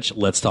 speaking of which,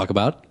 let's talk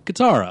about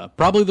Katara.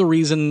 Probably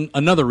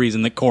another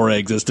reason that Korra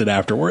existed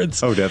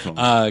afterwards. Oh,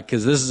 definitely.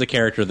 Because this is a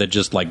character that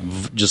just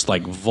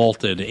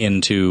vaulted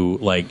into,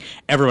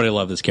 everybody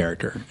loved this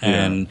character.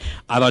 And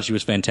I thought she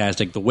was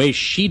fantastic. The way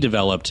she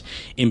developed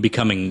in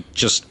becoming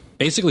just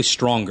basically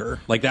stronger.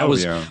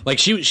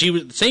 She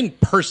was the same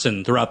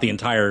person throughout the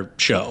entire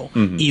show,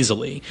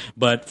 easily.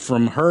 But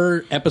from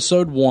her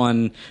episode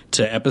 1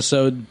 to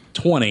episode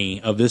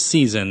 20 of this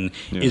season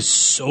is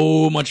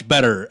so much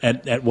better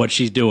at what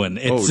she's doing.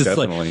 It's just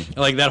definitely.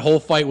 like that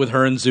whole fight with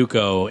her and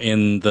Zuko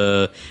in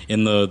the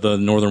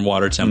Northern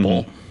Water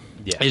Temple.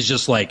 It's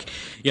just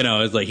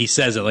it's like he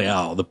says it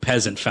the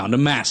peasant found a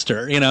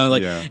master,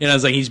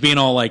 it's like he's being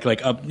all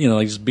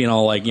just being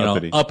all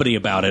uppity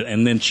about it,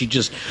 and then she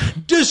just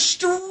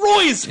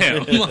destroys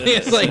him.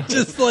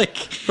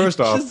 First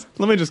off,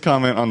 let me just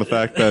comment on the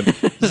fact that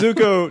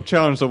Zuko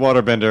challenged the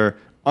waterbender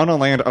on a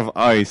land of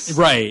ice.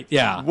 Right,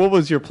 yeah. What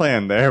was your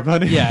plan there,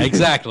 buddy? Yeah,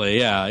 exactly,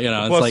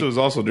 yeah. Plus, it was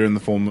also during the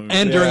full moon.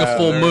 And during a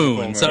full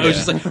moon. So it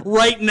was just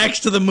right next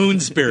to the moon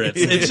spirits.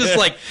 It's just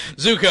like,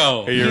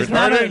 Zuko. He's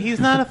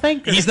not a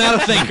thinker. He's not a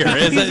thinker.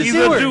 He's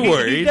a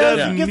doer. He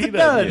gets it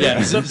done.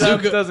 Yeah,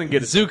 sometimes doesn't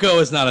get it. Zuko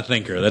is not a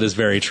thinker. That is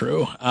very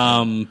true.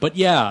 But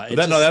yeah.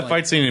 That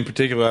fight scene in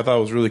particular I thought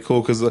was really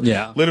cool because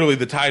literally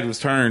the tide was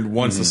turned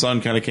once the sun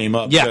kind of came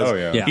up.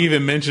 Yeah. He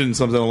even mentioned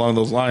something along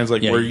those lines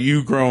where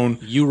you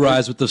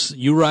rise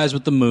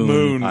with the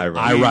moon. I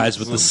rise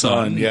with the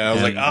sun. Yeah, I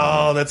was like,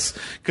 oh, that's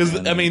because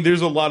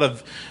there's a lot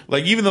of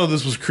even though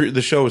this was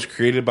the show was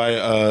created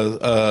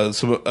by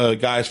some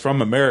guys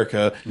from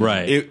America,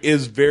 right? It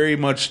is very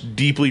much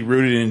deeply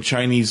rooted in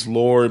Chinese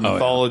lore,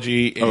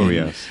 mythology,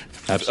 and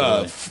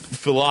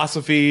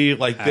philosophy,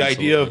 the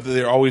idea of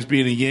there always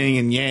being a yin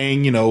and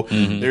yang.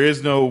 There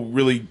is no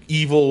really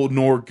evil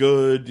nor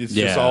good. It's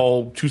just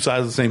all two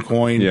sides of the same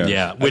coin.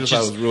 Which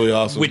was really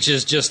awesome. Which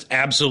is just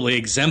absolutely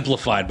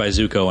exemplified by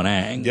Zuko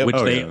and Aang,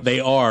 which they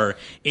are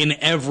in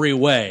every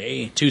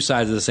way two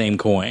sides of the same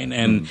coin,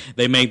 and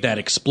they make that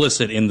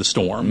explicit in The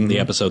Storm, the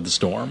episode The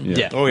Storm.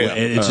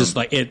 It's just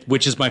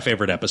which is my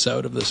favorite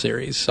episode of the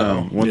series.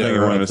 So one thing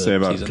I wanted to say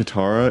about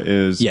Katara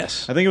is,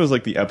 I think it was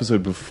the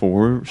episode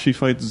before she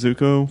fights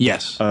Zuko.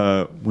 Yes.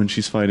 When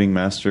she's fighting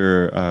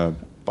Master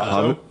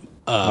Habu?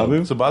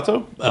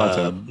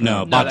 Sabato?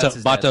 No,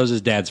 Bato's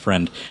his dad's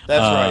friend.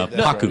 That's right.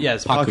 Paku.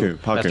 Yes,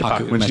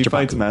 Paku. When she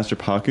fights Master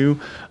Paku,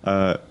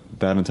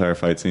 that entire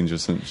fight scene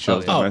just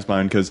shows my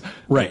spine because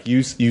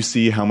you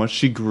see how much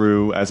she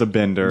grew as a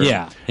bender,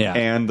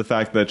 and the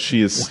fact that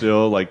she is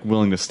still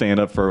willing to stand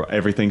up for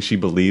everything she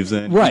believes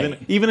in,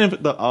 even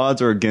if the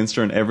odds are against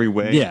her in every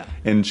way,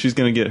 and she's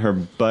going to get her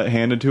butt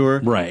handed to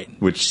her,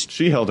 which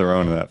she held her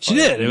own in that fight. She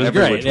did. It was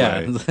great.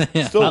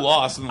 Still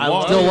lost.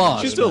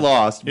 She's still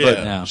lost, but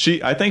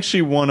I think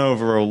she won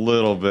over a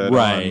little bit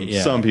on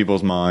some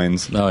people's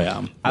minds. Oh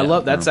yeah, I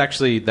love that's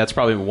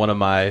probably one of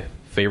my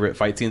favorite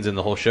fight scenes in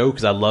the whole show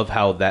because I love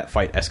how that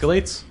fight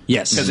escalates.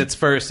 Yes, because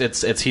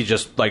it's he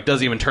just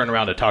doesn't even turn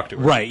around to talk to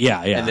her. Right.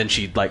 Yeah. And then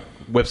she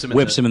whips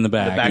him in the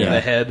back of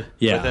the head.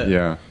 Yeah. With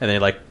it, and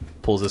then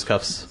pulls his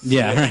cuffs.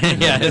 Yeah,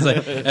 It's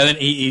and then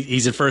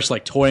he's at first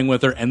toying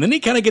with her, and then he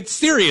kind of gets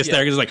serious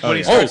there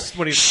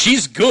because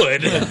she's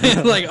good. You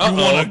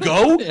want to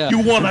go? You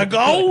want to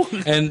go?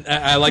 And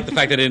I like the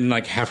fact that I didn't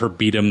have her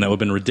beat him. That would have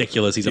been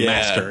ridiculous. He's a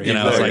master, But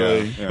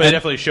it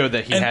definitely showed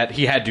that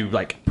he had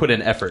to put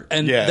in effort.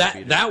 And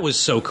that was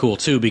so cool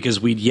too because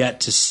we'd yet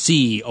to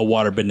see a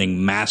waterbending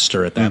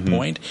master at that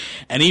point,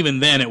 and even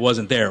then it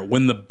wasn't there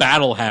when the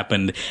battle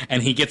happened,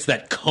 and he gets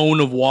that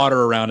cone of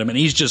water around him, and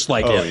he's just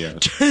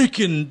take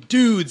freaking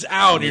dudes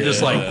out. And you're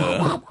just like,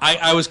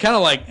 I was kind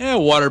of like,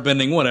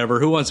 waterbending, whatever.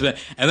 Who wants to?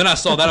 And then I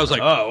saw that, I was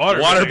like,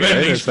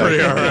 waterbending's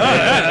pretty all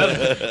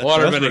right.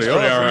 Waterbending's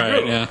pretty all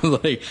right. Yeah,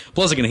 like,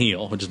 plus it can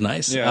heal, which is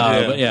nice.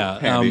 But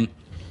yeah.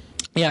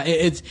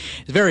 It's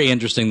very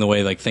interesting the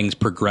way like things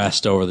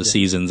progressed over the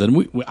seasons,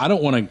 and I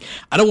don't want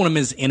to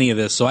miss any of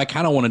this. So I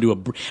kind of want to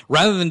do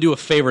rather than do a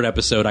favorite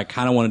episode, I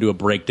kind of want to do a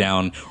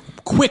breakdown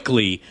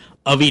quickly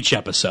of each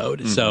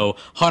episode. So,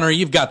 Hunter,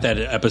 you've got that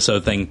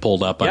episode thing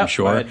pulled up, I'm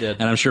sure. I did.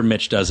 And I'm sure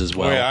Mitch does as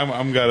well. Oh, yeah,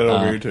 I'm got it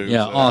over here, too.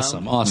 Yeah,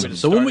 so. Awesome.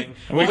 So when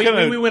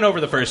we went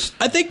over the first...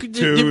 I think,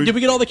 did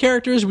we get all the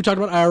characters? We talked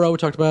about Iroh, we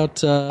talked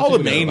about... all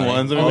the main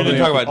ones. I mean, we didn't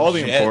talk about all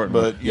the important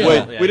but...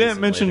 Wait, we didn't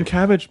mention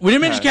Cabbage. We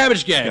didn't mention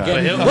Cabbage Gang.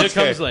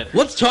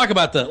 Let's talk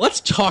about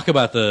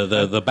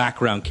the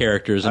background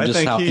characters and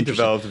just how he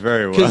interesting. Developed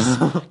very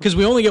well. Because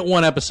we only get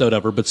one episode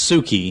of her, but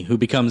Suki, who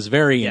becomes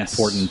very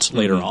important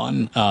later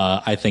on,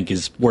 I think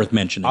is worth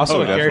mentioning.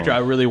 Also, a character I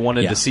really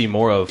wanted to see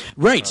more of.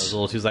 Right. She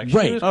was like, show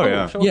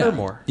her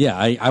more. Yeah,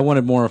 I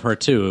wanted more of her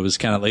too. It was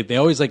kind of like they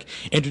always like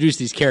introduce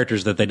these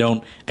characters that they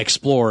don't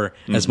explore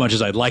as much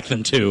as I'd like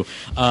them to.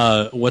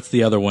 What's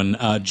the other one?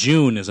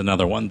 June is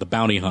another one, the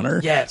bounty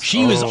hunter. Yes,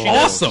 she was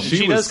awesome.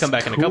 She does come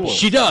back in a couple.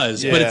 She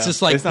does, but it's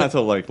just like it's not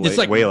until like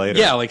way later.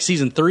 Yeah, like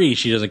season 3,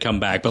 she doesn't come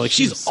back, but like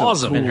she's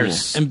awesome in her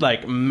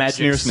like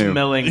magic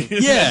smelling,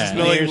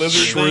 smelling lizard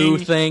shrew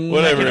thing,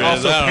 whatever. That can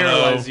also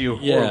paralyze you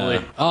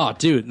horribly. Oh,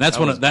 dude, that's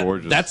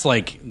that's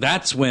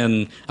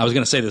when I was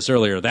going to say this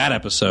earlier. That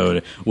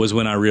episode was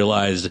when I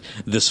realized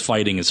this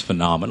fighting is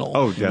phenomenal.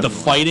 Oh, definitely. The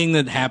fighting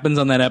that happens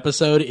on that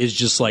episode is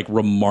just like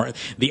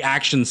the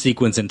action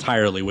sequence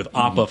entirely with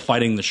Appa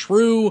fighting the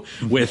shrew,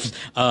 with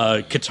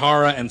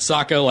Katara and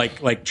Sokka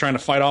like trying to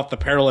fight off the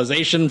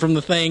paralyzation from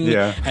the thing,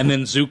 and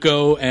then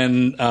Zuko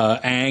and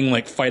Aang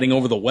like fighting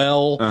over the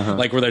well,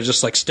 like where they're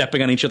just like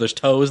stepping on each other's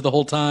toes the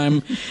whole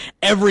time.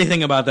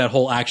 Everything about that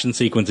whole action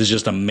sequence is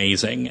just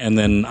amazing, and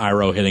then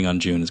Iroh hitting on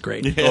June is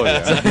great. Oh,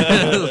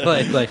 yeah.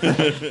 But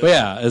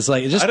yeah, it's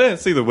like just. I didn't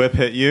see the whip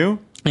hit you.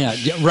 Yeah,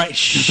 right.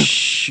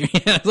 Shh.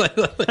 Yeah,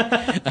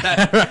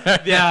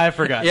 I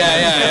forgot.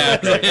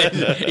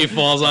 Yeah. He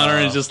falls on her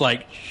and is just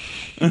like.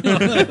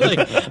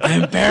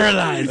 I'm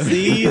paralyzed.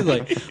 See,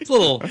 it's a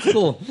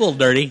little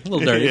dirty,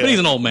 but he's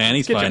an old man.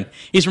 He's fine.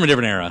 He's from a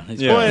different era.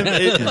 He's fine.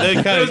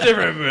 It kind of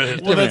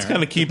different. Well, that's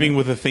kind of keeping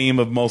with the theme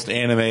of most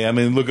anime. I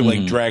mean, look at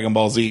like Dragon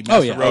Ball Z.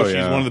 Master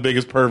Roshi's one of the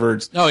biggest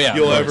perverts.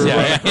 You'll ever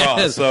run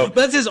across. So, but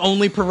that's his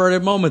only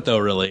perverted moment, though.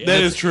 Really,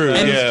 that is true.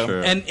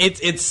 And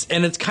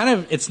it's kind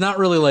of it's not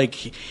really like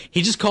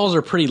he just calls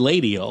her pretty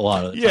lady a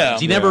lot of the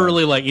times. He's never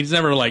like he's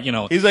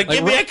like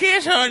give me a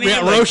kiss, honey.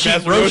 Yeah,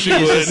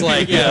 Roshi is just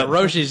like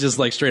Roshi. She's just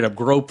like straight up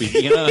gropey,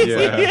 you know?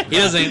 He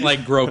doesn't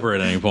like grope her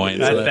at any point.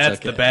 That's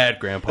the bad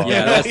grandpa.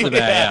 Yeah, that's the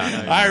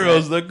bad.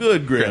 Iroh's the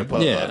good grandpa.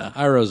 Yeah,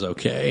 Iroh's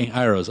okay.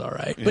 Iroh's all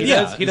right. But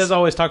he does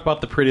always talk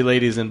about the pretty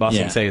ladies in Ba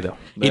Sing Se, though.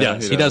 He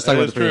does. He does talk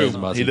about the pretty ladies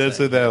in Ba Sing Se. He does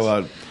say that a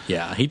lot.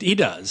 Yeah, he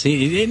does.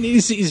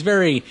 He's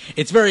very.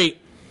 It's very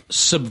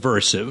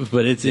subversive,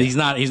 but he's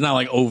not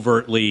like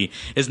overtly.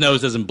 His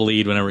nose doesn't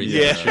bleed whenever he's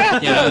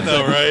right?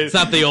 It's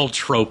not the old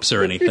tropes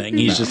or anything.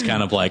 He's just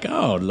kind of like,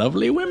 oh,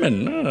 lovely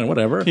women,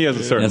 whatever. He has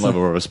a certain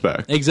level of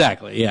respect.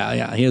 Exactly.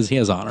 Yeah. He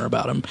has honor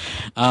about him.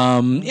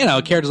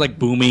 Characters like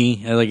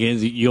Boomy, like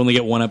you only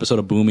get one episode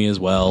of Boomy as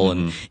well,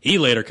 and he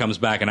later comes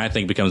back and I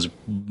think becomes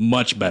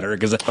much better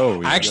because I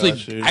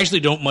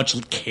actually don't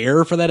much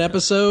care for that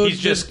episode.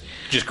 He's just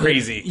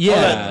crazy.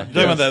 Yeah.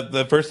 Talking about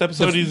the first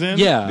episode he's in.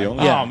 Yeah.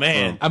 Oh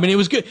man. I mean, it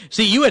was good.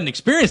 See, you hadn't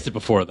experienced it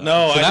before, though.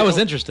 No, so that was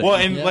interesting. Well,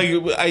 and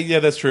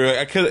that's true.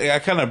 I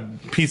kind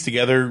of pieced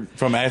together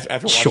from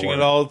after watching it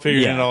all,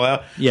 figuring it all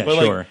out. Yeah,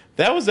 but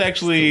that was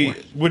actually,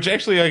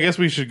 I guess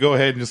we should go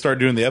ahead and just start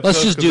doing the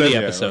episodes. Let's just do the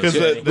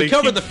episodes. We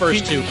covered the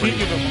first two.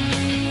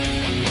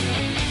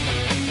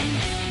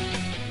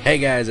 Hey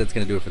guys, that's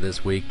going to do it for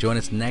this week. Join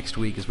us next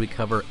week as we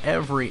cover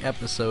every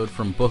episode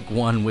from Book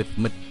 1 with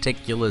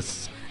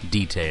meticulous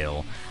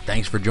detail.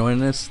 Thanks for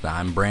joining us.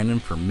 I'm Brandon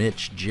for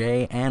Mitch,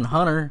 Jay, and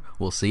Hunter.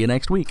 We'll see you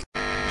next week.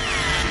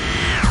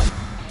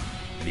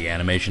 The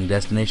Animation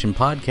Destination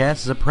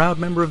Podcast is a proud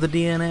member of the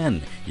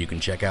DNN. You can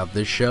check out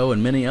this show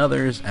and many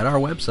others at our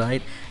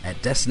website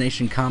at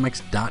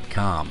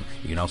DestinationComics.com.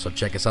 You can also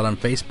check us out on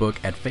Facebook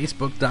at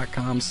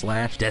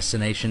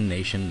Facebook.com/Destination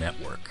Nation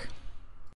Network.